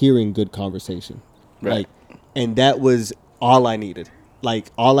was hearing good conversation. Right. Like, and that was all I needed.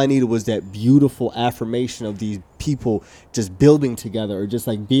 Like, all I needed was that beautiful affirmation of these people just building together, or just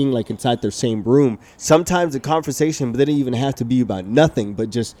like being like inside their same room. Sometimes the conversation didn't even have to be about nothing,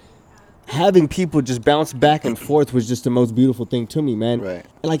 but just having people just bounce back and forth was just the most beautiful thing to me, man. Right.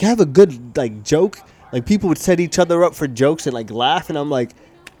 And like have a good like joke. Like people would set each other up for jokes and like laugh, and I'm like,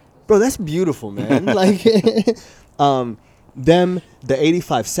 bro, that's beautiful, man. Like, the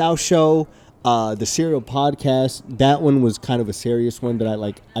 85 South show, the Serial podcast, that one was kind of a serious one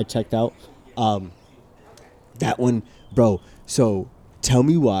that I checked out. That one, bro. So tell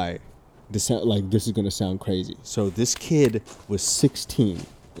me why this is gonna sound crazy. So this kid was 16,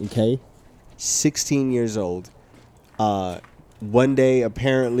 okay, 16 years old. One day,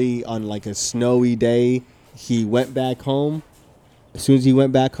 apparently on like a snowy day, he went back home. As soon as he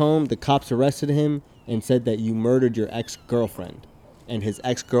went back home, the cops arrested him and said that you murdered your ex-girlfriend. And his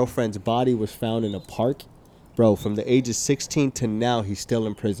ex-girlfriend's body was found in a park. Bro, from the age of 16 to now, he's still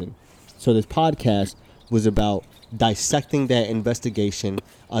in prison. So this podcast was about dissecting that investigation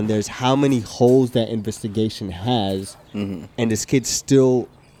on there's how many holes that investigation has. Mm-hmm. And this kid's still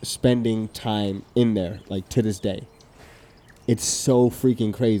spending time in there, like to this day. It's so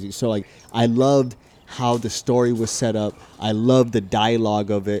freaking crazy. So like, I loved how the story was set up. I loved the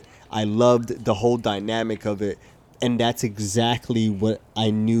dialogue of it. I loved the whole dynamic of it. And that's exactly what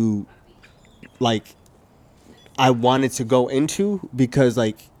I knew, like, I wanted to go into, because,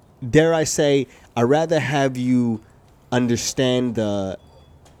 like, dare I say, I'd rather have you understand the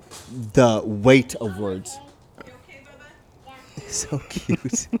weight of words. So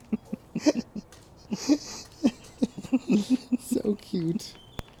cute. So cute.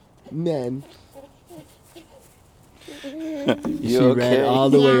 Man. She ran all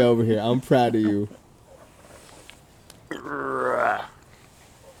the way over here. I'm proud of you. You're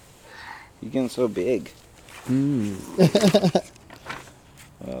getting so big. Oh.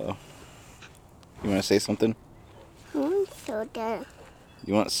 You want to say something? Soda.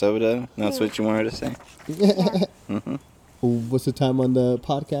 You want soda? That's what you want her to say? Mm-hmm. What's the time on the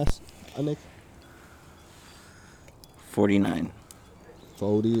podcast, Nick? 49.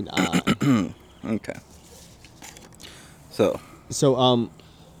 49. Okay. So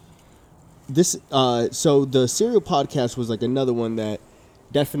this so the Serial podcast was like another one that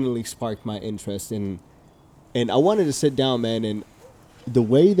definitely sparked my interest in, and I wanted to sit down, man, and the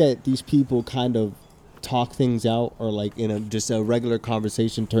way that these people kind of talk things out, or like in just a regular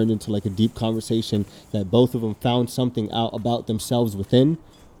conversation turned into like a deep conversation that both of them found something out about themselves within,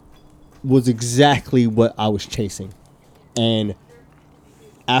 was exactly what I was chasing. And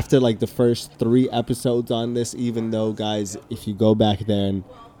after like the first 3 episodes on this, even though, guys, if you go back there, and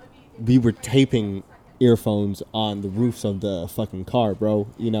we were taping earphones on the roofs of the fucking car, bro,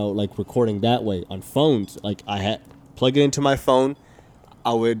 you know, like recording that way on phones. Like, I had plug it into my phone,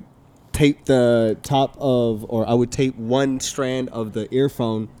 I would tape the top of, or I would tape one strand of the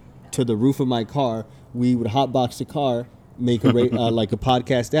earphone to the roof of my car. We would hotbox the car, make a like a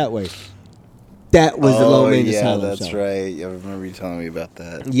podcast that way. That was the Low Main Asylum that's show. right. I remember you telling me about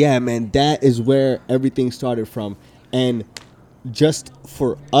that. Yeah, man, that is where everything started from. And just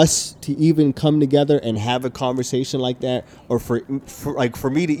for us to even come together and have a conversation like that, or for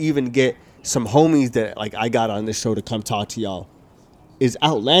me to even get some homies that like I got on this show to come talk to y'all, is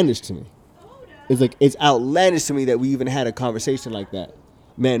outlandish to me. It's outlandish to me that we even had a conversation like that,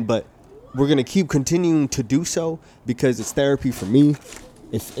 man. But we're gonna keep continuing to do so, because it's therapy for me.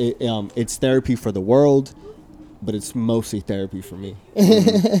 It's therapy for the world, but it's mostly therapy for me.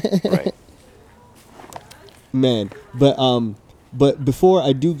 Right. Man, but before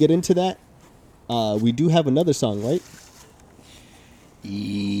I do get into that, we do have another song, right?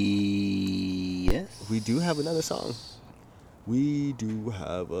 Yes. We do have another song. We do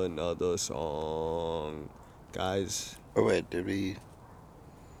have another song, guys. Oh wait, did we?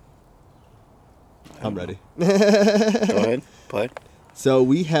 I'm ready. Go ahead, play. So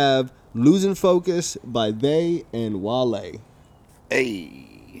we have "Losing Focus" by They and Wale.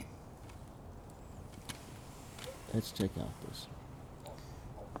 Hey. Let's check out this.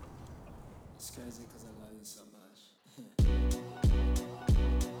 It's crazy because I love you so much.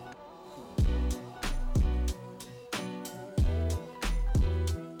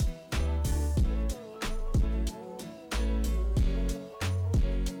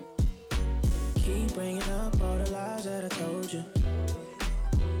 Keep bringing up all the lies that I told you.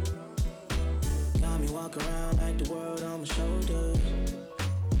 Got me walk around like the world on my shoulders.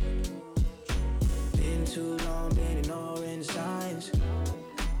 Been too long, been ignoring the signs.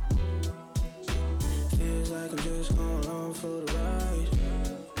 Feels like I'm just going along for the ride.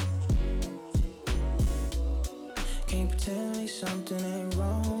 Can't pretend like something ain't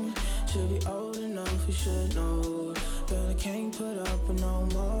wrong. Should be old enough, we should know. But I can't put up with no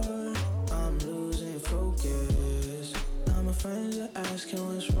more. I'm losing focus. Now my friends are asking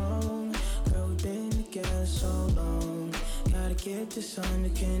what's wrong. Girl, we've been together so long. Gotta get this under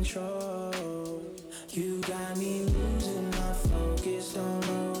control. You got me losing my focus. Don't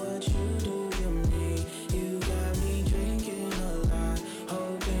know what you do to me. You got me drinking a lot,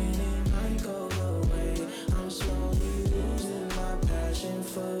 hoping it might go away. I'm slowly losing my passion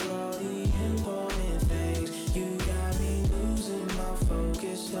for all the important things. You got me losing my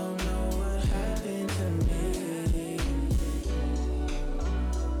focus. Don't know what happened to me.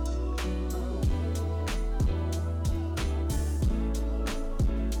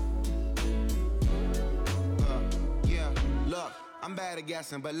 I'm bad at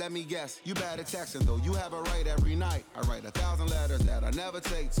guessing, but let me guess. You bad at texting, though. You have a right every night. I write 1,000 letters that I never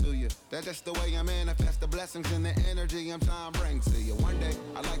take to you. That's just the way I manifest the blessings and the energy I'm trying to bring to you. One day,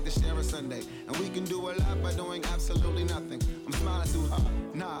 I'd like to share a Sunday, and we can do a lot by doing absolutely nothing. I'm smiling too hard.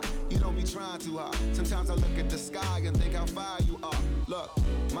 Nah, you don't be trying too hard. Sometimes I look at the sky and think how far you are. Look,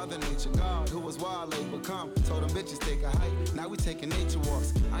 Mother Nature, God, who was wild, but come. Told them bitches take a hike. Now we taking nature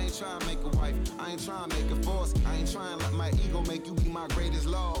walks. I ain't trying to make a wife. I ain't trying to make a force. I ain't trying to let my ego make you be my greatest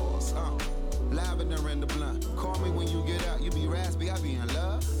loss. Lavender in the blunt. Call me when you get out, you be raspy, I be in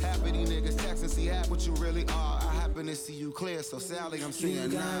love. Half of these niggas text and see half what you really are. I happen to see you clear, so Sally, I'm seeing You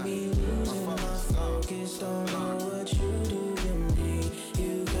got now. me losing my focus, don't know what you do to me.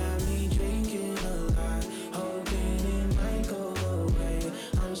 You got me drinking a lot, hoping it might go away.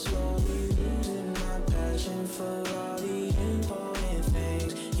 I'm slowly losing my passion for all the important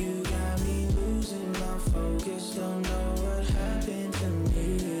things. You got me losing my focus, don't know what happened to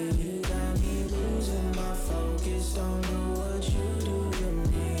me. You got me losing my focus, don't know what you do to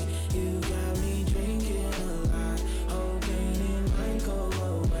me. You got me drinking a lot, hoping it might go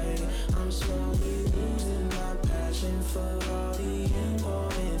away. I'm slowly losing my passion for all the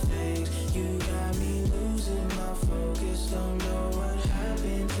important things. You got me losing my focus, don't know what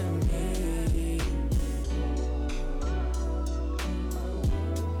happened to me.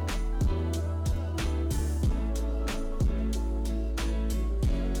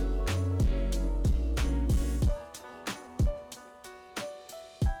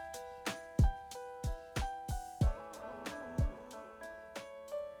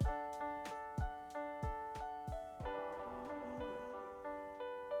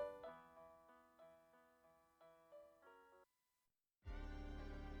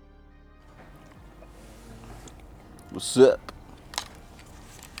 What's up?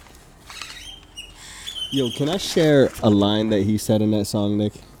 Yo, can I share a line that he said in that song,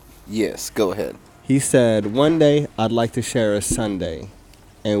 Nick? Yes, go ahead. He said, "One day I'd like to share a Sunday,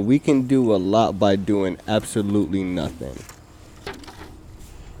 and we can do a lot by doing absolutely nothing."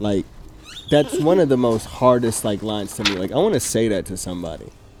 Like, that's one of the most hardest like lines to me. Like, I want to say that to somebody.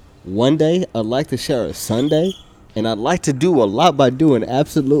 One day I'd like to share a Sunday, and I'd like to do a lot by doing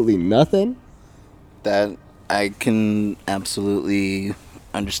absolutely nothing. That I can absolutely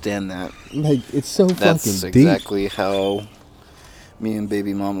understand that. Like, it's so That's fucking deep. exactly how me and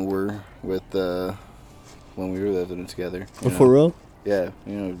baby mama were with when we were living together. Oh, for real? Yeah,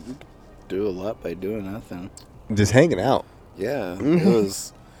 you know, we could do a lot by doing nothing. Just hanging out. Yeah, it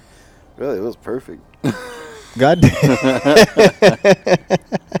was perfect. God damn.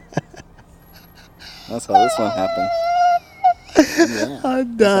 That's how this one happened. Yeah.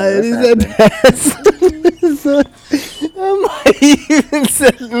 I'm dying. He That's said that. I might even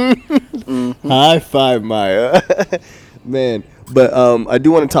said, high five, Maya. Man, but I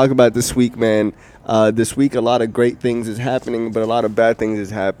do want to talk about this week, man. This week, a lot of great things is happening, but a lot of bad things is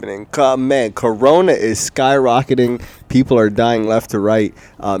happening. Man, Corona is skyrocketing. People are dying left to right.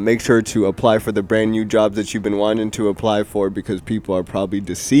 Make sure to apply for the brand new jobs that you've been wanting to apply for because people are probably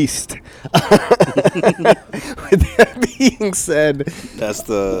deceased. With that being said,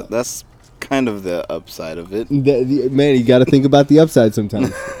 that's kind of the upside of it. Man, you got to think about the upside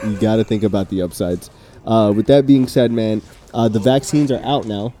sometimes. You got to think about the upsides. With that being said, man, the vaccines are out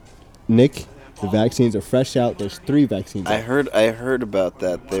now. Nick, the vaccines are fresh out. There's 3 vaccines out. I heard about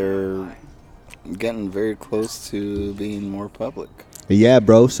that. They're getting very close to being more public. Yeah,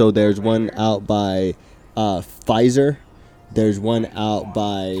 bro. So there's one out by Pfizer. There's one out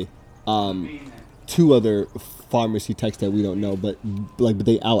by 2 other pharmacy techs that we don't know, but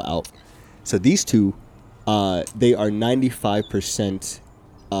they out. So these 2, they are 95%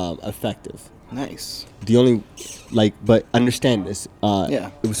 effective. Nice. The only, but understand this. Yeah.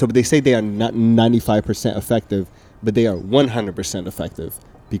 So they say they are not 95% effective, but they are 100% effective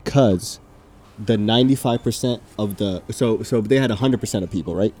because the 95% of the so they had 100% of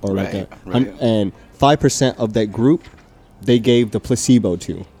people, right? Or right. And 5% of that group, they gave the placebo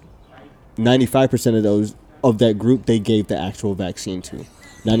to. 95% of that group, they gave the actual vaccine to.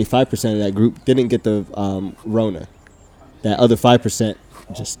 95% of that group didn't get the Rona. That other 5%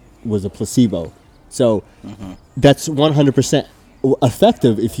 just was a placebo. So that's 100%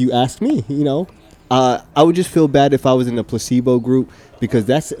 effective if you ask me, you know. I would just feel bad if I was in the placebo group because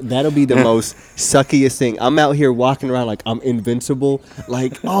that'll be the most suckiest thing. I'm out here walking around like I'm invincible.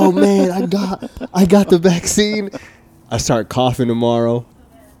 Like, oh man, I got the vaccine. I start coughing tomorrow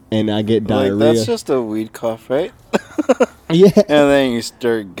and I get diarrhea. That's just a weed cough, right? Yeah. And then you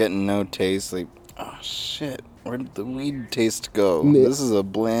start getting no taste. Like, oh shit, where did the weed taste go? This is a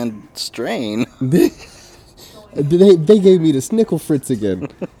bland strain. They gave me the Snickle Fritz again.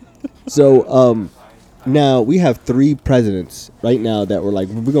 So now we have 3 presidents right now that were like,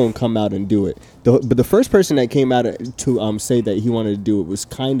 we're gonna come out and do it. But the first person that came out to say that he wanted to do it was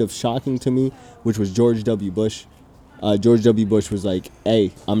kind of shocking to me, which was George W. Bush. George W. Bush was like,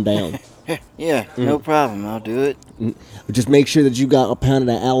 "Hey, I'm down." Yeah, no problem. I'll do it. Just make sure that you got a pound of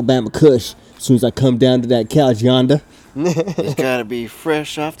that Alabama Kush as soon as I come down to that couch yonder. It's gotta be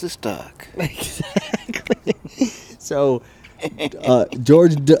fresh off the stock. Exactly. So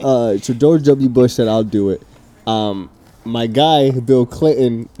George W. Bush said, "I'll do it." My guy, Bill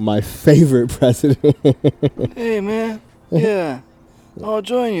Clinton, my favorite president. Hey, man. Yeah. I'll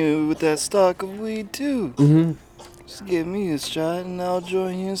join you with that stock of weed, too. Mm-hmm. Just give me a shot and I'll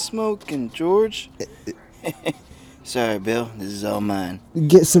join you in smoking, George. Sorry, Bill. This is all mine.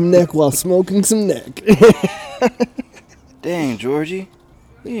 Get some neck while smoking some neck. Dang, Georgie.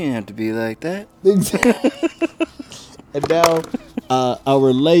 You didn't have to be like that. And now,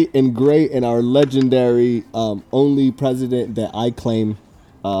 our late and great and our legendary only president that I claim,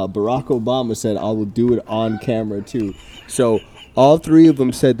 Barack Obama, said, "I will do it on camera too." So all three of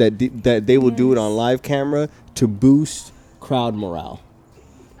them said that they will do it on live camera to boost crowd morale.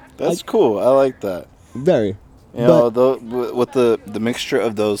 That's cool. I like that. Very. You know, with the mixture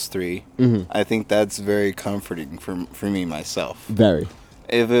of those three, I think that's very comforting for me myself. Very.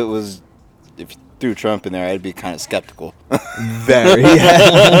 If you threw Trump in there, I'd be kind of skeptical. Very.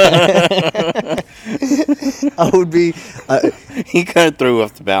 I would be. He kind of threw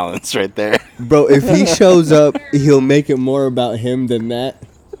off the balance right there. Bro, if he shows up, he'll make it more about him than that.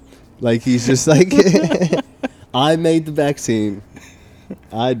 Like, he's just like, I made the vaccine.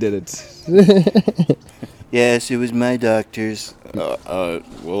 I did it. Yes, it was my doctors.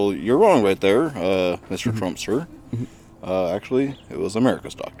 Well, you're wrong right there, Mr. Trump, sir. Actually, it was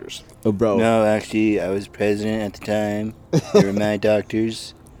America's doctors. Oh, bro. No, actually, I was president at the time. They were my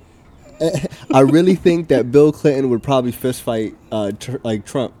doctors. I really think that Bill Clinton would probably fist fight like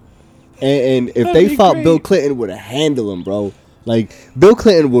Trump. And if That'd they be fought, great. Bill Clinton would handle him, bro. Like, Bill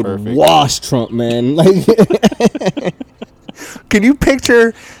Clinton would Perfect. wash Trump, man. Like, can you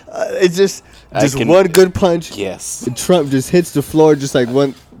picture? It's just one good punch. Yes. And Trump just hits the floor just like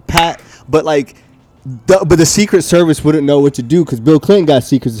one pat. But like, but the Secret Service wouldn't know what to do because Bill Clinton got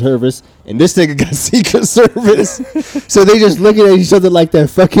Secret Service and this nigga got Secret Service. So they just looking at each other like that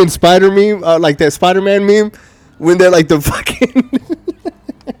fucking Spider meme, like that Spider-Man meme, when they're like the fucking.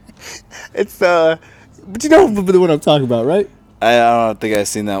 It's but you know what I'm talking about, right? I don't think I've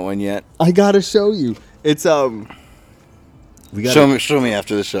seen that one yet. I gotta show you. It's we gotta, Show me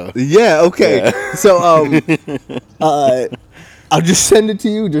after the show. Yeah, okay. Yeah. So I'll just send it to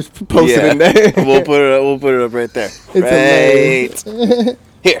you. Just post it in there. We'll put it up right there. It's right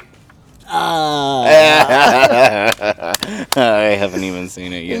here. I haven't even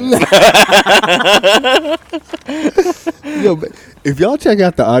seen it yet. Yo, but if y'all check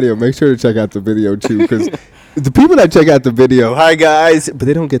out the audio, make sure to check out the video too, because the people that check out the video, hi guys, but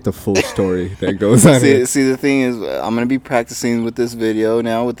they don't get the full story that goes on. See, the thing is, I'm gonna be practicing with this video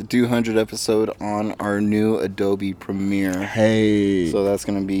now with the 200 episode on our new Adobe Premiere. Hey, so that's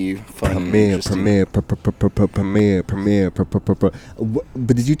gonna be fun. Premiere.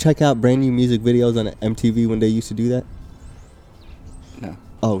 But did you check out brand new music videos on MTV when they used to do that? No.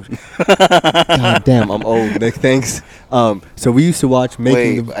 Oh, god damn, I'm old, Nick. Thanks. So we used to watch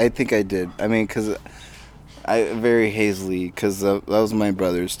Making. Wait, I think I did. I mean, because very hazily, because that was my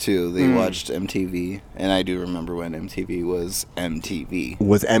brothers too. They watched MTV, and I do remember when MTV was MTV.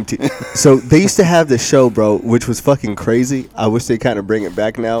 Was empty. So they used to have this show, bro, which was fucking crazy. I wish they kind of bring it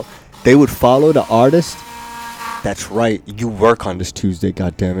back now. They would follow the artist. That's right. You work on this Tuesday,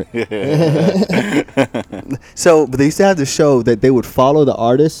 goddammit. So, but they used to have this show that they would follow the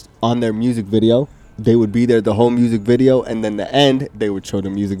artist on their music video. They would be there the whole music video, and then the end, they would show the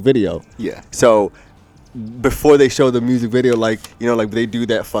music video. Yeah. So before they show the music video, like, you know, like they do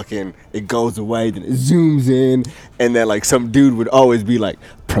that fucking, it goes away, then it zooms in, and then like some dude would always be like,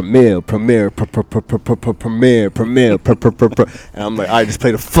 Premiere. And I'm like, I just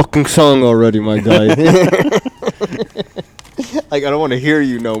played a fucking song already, my guy. Like, I don't want to hear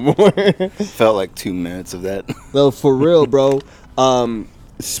you no more. Felt like 2 minutes of that. No, for real, bro.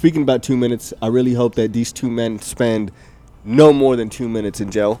 Speaking about 2 minutes, I really hope that these two men spend no more than 2 minutes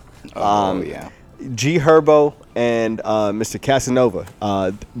in jail. Yeah. G Herbo and Mr. Casanova,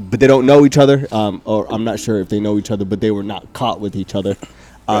 but they don't know each other, or I'm not sure if they know each other, but they were not caught with each other.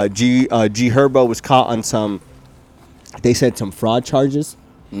 G Herbo was caught on some, they said some fraud charges.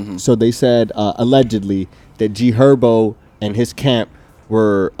 So they said allegedly that G Herbo and his camp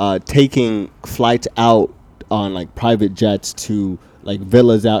were taking flights out on like private jets to like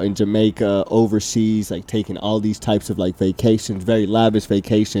villas out in Jamaica, overseas, like taking all these types of like vacations, very lavish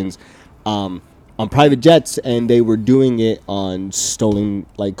vacations, on private jets, and they were doing it on stolen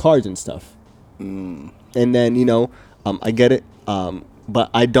like cars and stuff. And then, you know, I get it,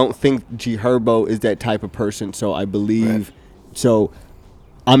 but I don't think G Herbo is that type of person. So I believe, so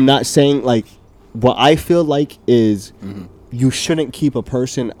I'm not saying like, what I feel like is you shouldn't keep a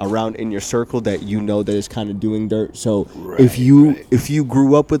person around in your circle that you know that is kind of doing dirt. So if you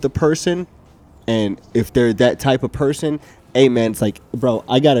grew up with a person, and if they're that type of person, hey man, it's like, bro,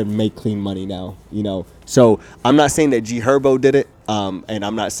 I gotta make clean money now, you know. So I'm not saying that G Herbo did it, and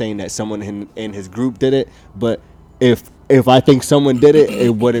I'm not saying that someone in his group did it, but if I think someone did it,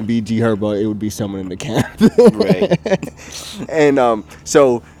 it wouldn't be G Herbo, it would be someone in the camp. Right. And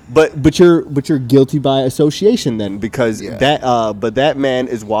so but you're guilty by association then, because that man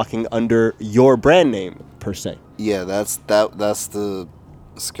is walking under your brand name per se. Yeah, that's the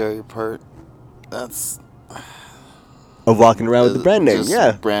scary part. That's of walking around with the brand name.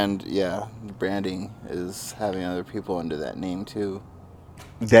 Yeah. Branding is having other people under that name too.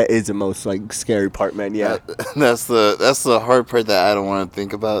 That is the most like scary part, man. Yeah. That's the hard part that I don't want to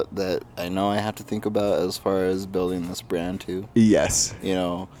think about, that I know I have to think about as far as building this brand too. Yes. You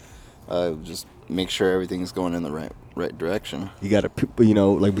know, just make sure everyth's going in the right direction. You got to, you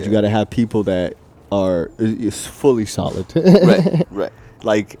know, like, but you got to have people that are is fully solid. Right.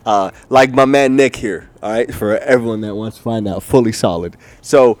 Like my man Nick here. All right, for everyone that wants to find out, fully solid.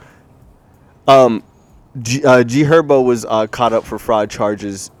 So, G Herbo was caught up for fraud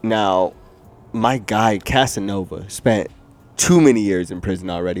charges. Now, my guy Casanova spent too many years in prison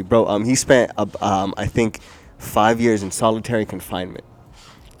already, bro. He spent I think 5 years in solitary confinement.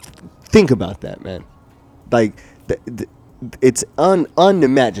 Think about that, man. Like, it's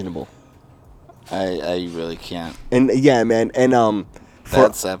unimaginable. I really can't. And yeah, man, and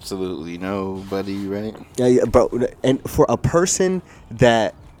that's absolutely nobody, right? Yeah, bro. And for a person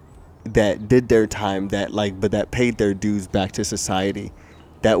that did their time, but that paid their dues back to society,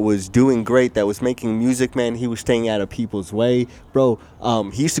 that was doing great, that was making music, man. He was staying out of people's way, bro.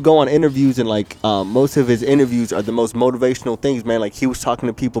 He used to go on interviews, and most of his interviews are the most motivational things, man. Like, he was talking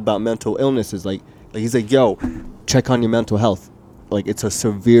to people about mental illnesses. Like he's like, yo, check on your mental health. Like, it's a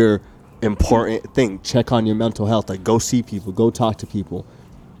severe, important thing. Check on your mental health. Like, go see people, go talk to people.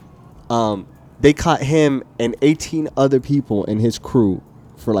 They caught him and 18 other people in his crew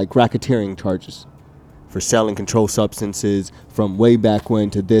for racketeering charges, for selling controlled substances from way back when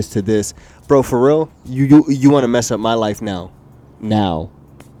to this. Bro, for real, you want to mess up my life now?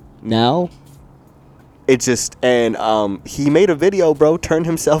 It's just, and he made a video, bro, turned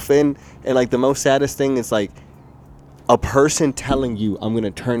himself in, and the most saddest thing is a person telling you, I'm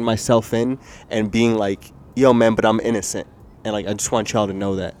gonna turn myself in, and being like, yo man, but I'm innocent, and I just want y'all to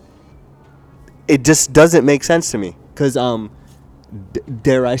know that. It just doesn't make sense to me, because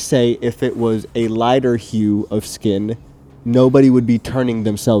dare I say, if it was a lighter hue of skin, nobody would be turning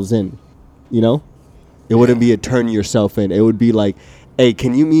themselves in, you know? It wouldn't be a turn yourself in. It would be like, hey,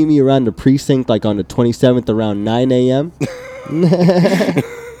 can you meet me around the precinct on the 27th around 9 a.m.?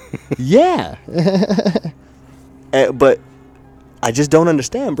 Yeah. But I just don't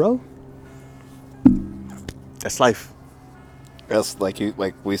understand, bro. That's life. That's like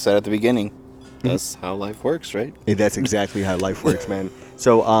we said at the beginning. That's how life works, right? That's exactly how life works, man.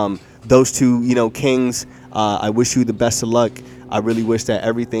 So those two, kings, I wish you the best of luck. I really wish that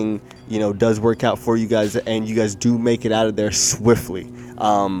everything, does work out for you guys, and you guys do make it out of there swiftly.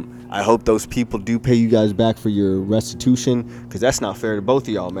 I hope those people do pay you guys back for your restitution, because that's not fair to both of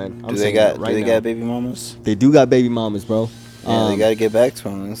y'all, man. Do they got baby mamas? They do got baby mamas, bro. Yeah, they gotta get back to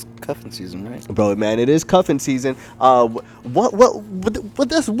them. It's cuffing season, right? Bro, man, it is cuffing season. What?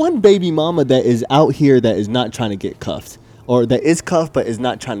 There's one baby mama that is out here that is not trying to get cuffed, or that is cuffed but is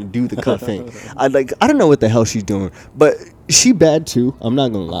not trying to do the cuffing. I don't know what the hell she's doing, but she bad too. I'm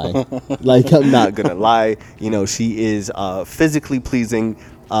not gonna lie. I'm not gonna lie. She is physically pleasing.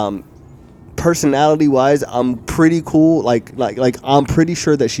 Personality wise, I'm pretty cool. Like I'm pretty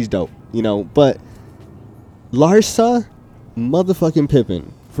sure that she's dope. But Larsa motherfucking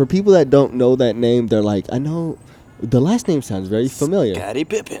Pippen. For people that don't know that name, they're like, I know the last name sounds very familiar. Scottie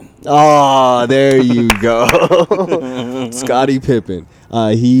Pippen. Oh, there you go. Scottie Pippen.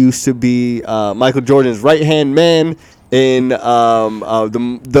 He used to be Michael Jordan's right hand man in the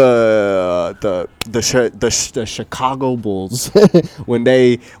Chicago Bulls when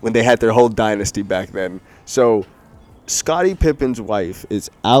they had their whole dynasty back then. So Scottie Pippen's wife is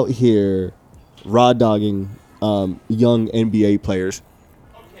out here raw dogging young NBA players.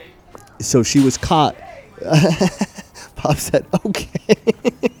 So she was caught. Pop said, okay.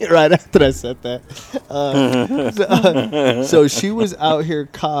 Right after I said that. So she was out here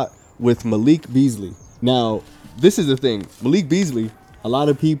caught with Malik Beasley. Now, this is the thing. Malik Beasley, a lot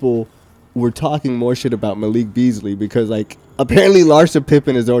of people were talking more shit about Malik Beasley because, apparently Larsa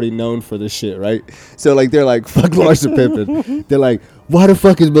Pippen is already known for this shit, right? So like they're like, fuck Larsa Pippen. They're like, why the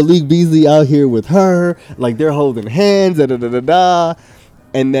fuck is Malik Beasley out here with her? Like they're holding hands, da da da da da.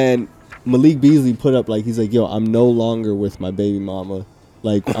 And then Malik Beasley put up like, he's like, yo, I'm no longer with my baby mama.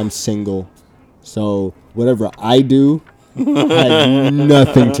 Like I'm single. So whatever I do had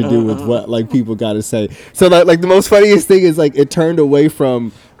nothing to do with what like people gotta say. So like the most funniest thing is like it turned away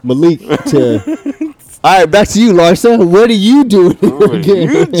from Malik to all right, back to you, Larsa. What are you doing? What are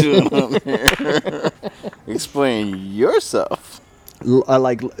you doing up here? Explain yourself.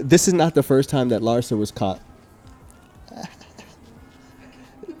 Like this is not the first time that Larsa was caught.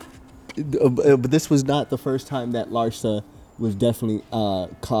 But this was not the first time that Larsa was definitely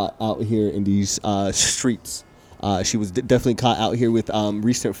caught out here in these streets. She was definitely caught out here with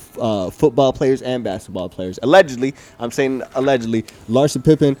recent football players and basketball players. Allegedly, I'm saying allegedly, Larsa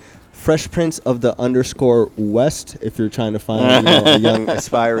Pippen, Fresh Prince of the _West, if you're trying to find a young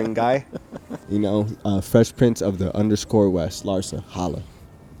aspiring guy. Fresh Prince of the _West, Larsa, holla.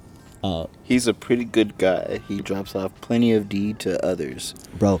 He's a pretty good guy. He drops off plenty of D to others.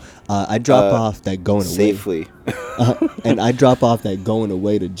 Bro, I drop off that going away. Safely. And I drop off that going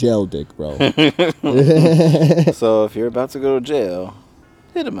away to jail dick, bro. So if you're about to go to jail,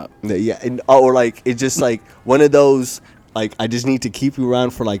 hit him up. Yeah, or like, it's just like one of those, like, I just need to keep you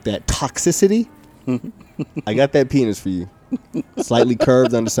around for like that toxicity. I got that penis for you. Slightly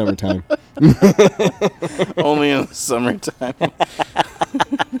curved on the summertime. Only in the summertime.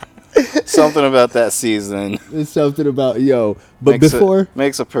 Something about that season. It's something about, but before.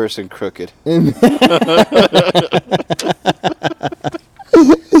 Makes a person crooked.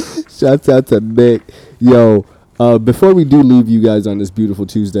 Shouts out to Nick. Before we do leave you guys on this beautiful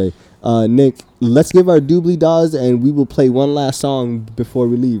Tuesday, Nick, let's give our doobly daws and we will play one last song before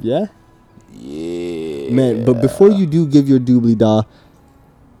we leave, yeah? Yeah. Man, but before you do give your doobly dah,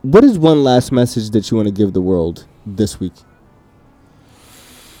 what is one last message that you want to give the world this week?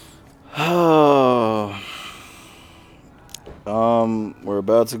 We're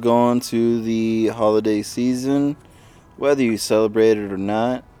about to go on to the holiday season. Whether you celebrate it or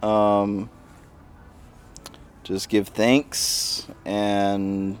not, just give thanks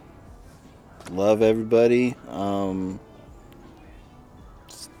and love everybody. And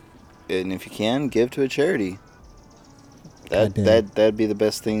if you can, give to a charity. That'd be the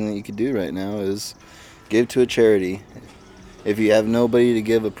best thing that you could do right now is give to a charity. If you have nobody to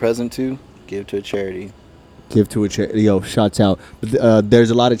give a present to, give to a charity. Give to a charity. Shouts out. But, there's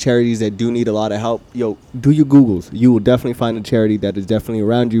a lot of charities that do need a lot of help. Do your Googles. You will definitely find a charity that is definitely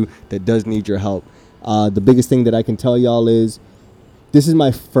around you that does need your help. The biggest thing that I can tell y'all is this is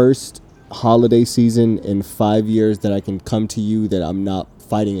my first holiday season in 5 years that I can come to you that I'm not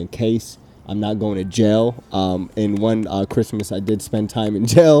fighting a case. I'm not going to jail. In one Christmas, I did spend time in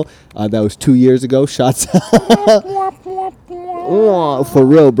jail. That was 2 years ago. Shots for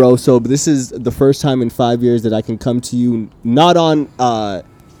real, bro. So this is the first time in 5 years that I can come to you, not on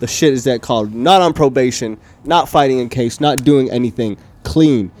the shit is that called, not on probation, not fighting a case, not doing anything,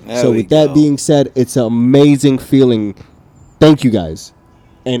 clean. So with that being said, it's an amazing feeling. Thank you guys,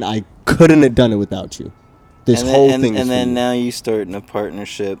 and I couldn't have done it without you. This whole thing. And then now you starting a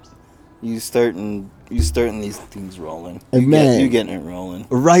partnership. You starting these things rolling. You getting it rolling.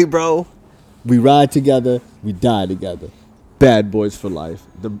 Right, bro? We ride together, we die together. Bad boys for life.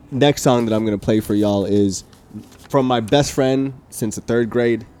 The next song that I'm going to play for y'all is from my best friend since the 3rd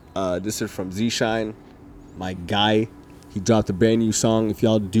grade. This is from Z-Shine, my guy. He dropped a brand new song. If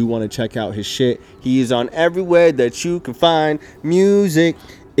y'all do want to check out his shit, he is on everywhere that you can find music.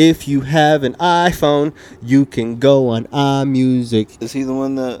 If you have an iPhone, you can go on iMusic. Is he the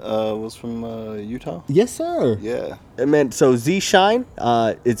one that was from Utah? Yes, sir. Yeah. Man, so Z-Shine,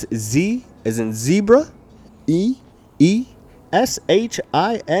 it's Z as in zebra, E-E-S-H-I-N-E.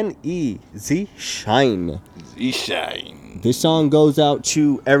 Z-Shine. Z-Shine. This song goes out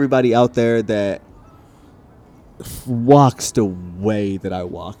to everybody out there that walks the way that I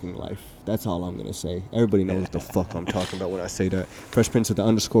walk in life. That's all I'm going to say. Everybody knows what the fuck I'm talking about when I say that. Fresh Prince of the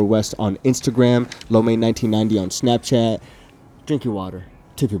 _West on Instagram. Lomay1990 on Snapchat. Drink your water.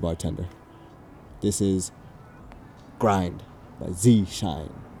 Tip your bartender. This is Grind by Z-Shine.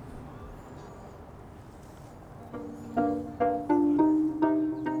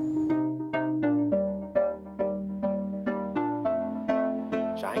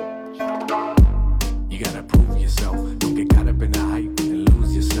 You gotta prove yourself. Don't get caught up in the hype and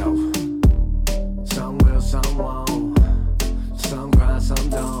lose yourself. Some will, some won't. Some grind, some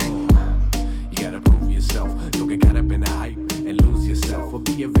don't. You gotta prove yourself. Don't get caught up in the hype and lose yourself. Or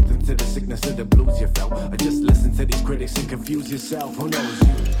be a victim to the sickness. sweetness of the blues you felt. Or just listen to these critics and confuse yourself. Who knows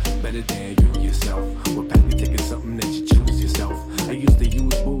you better than you yourself? Well, Pappy taking something that you choose yourself. I used to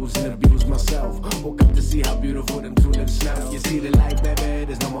use booze and abuse myself. Woke up to see how beautiful them two lips smell. You see the light, baby,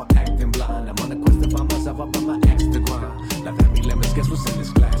 there's no more acting blind. I'm on a quest to find myself, I'm on my axe to grind. Life had me lemons, guess what's in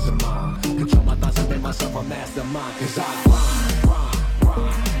this glass of mine? Control my thoughts, I make myself a mastermind. Cause I grind.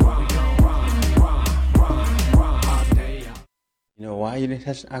 You know why you didn't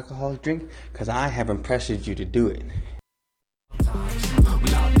touch an alcoholic drink? Because I haven't pressured you to do it.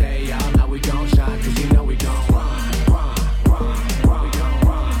 We all day, all night, we gon' shine, cause you know we gon' run. We gon'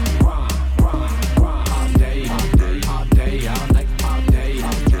 run. All day, all day, all night, all day,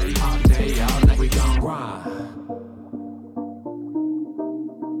 all night, we gon' run.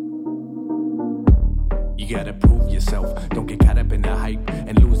 You gotta prove yourself, don't get caught up in the hype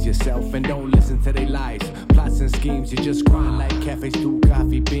and lose yourself, and don't listen to their lies. Plots and schemes, you just grind like cafes do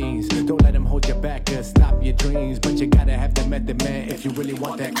coffee beans. Don't let them hold you back or stop your dreams, but you gotta have the method, man, if you really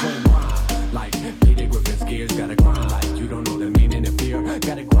want that clean grind. Like Peter Griffin's gears, gotta grind like you don't know the meaning of fear.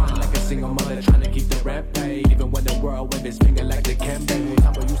 Gotta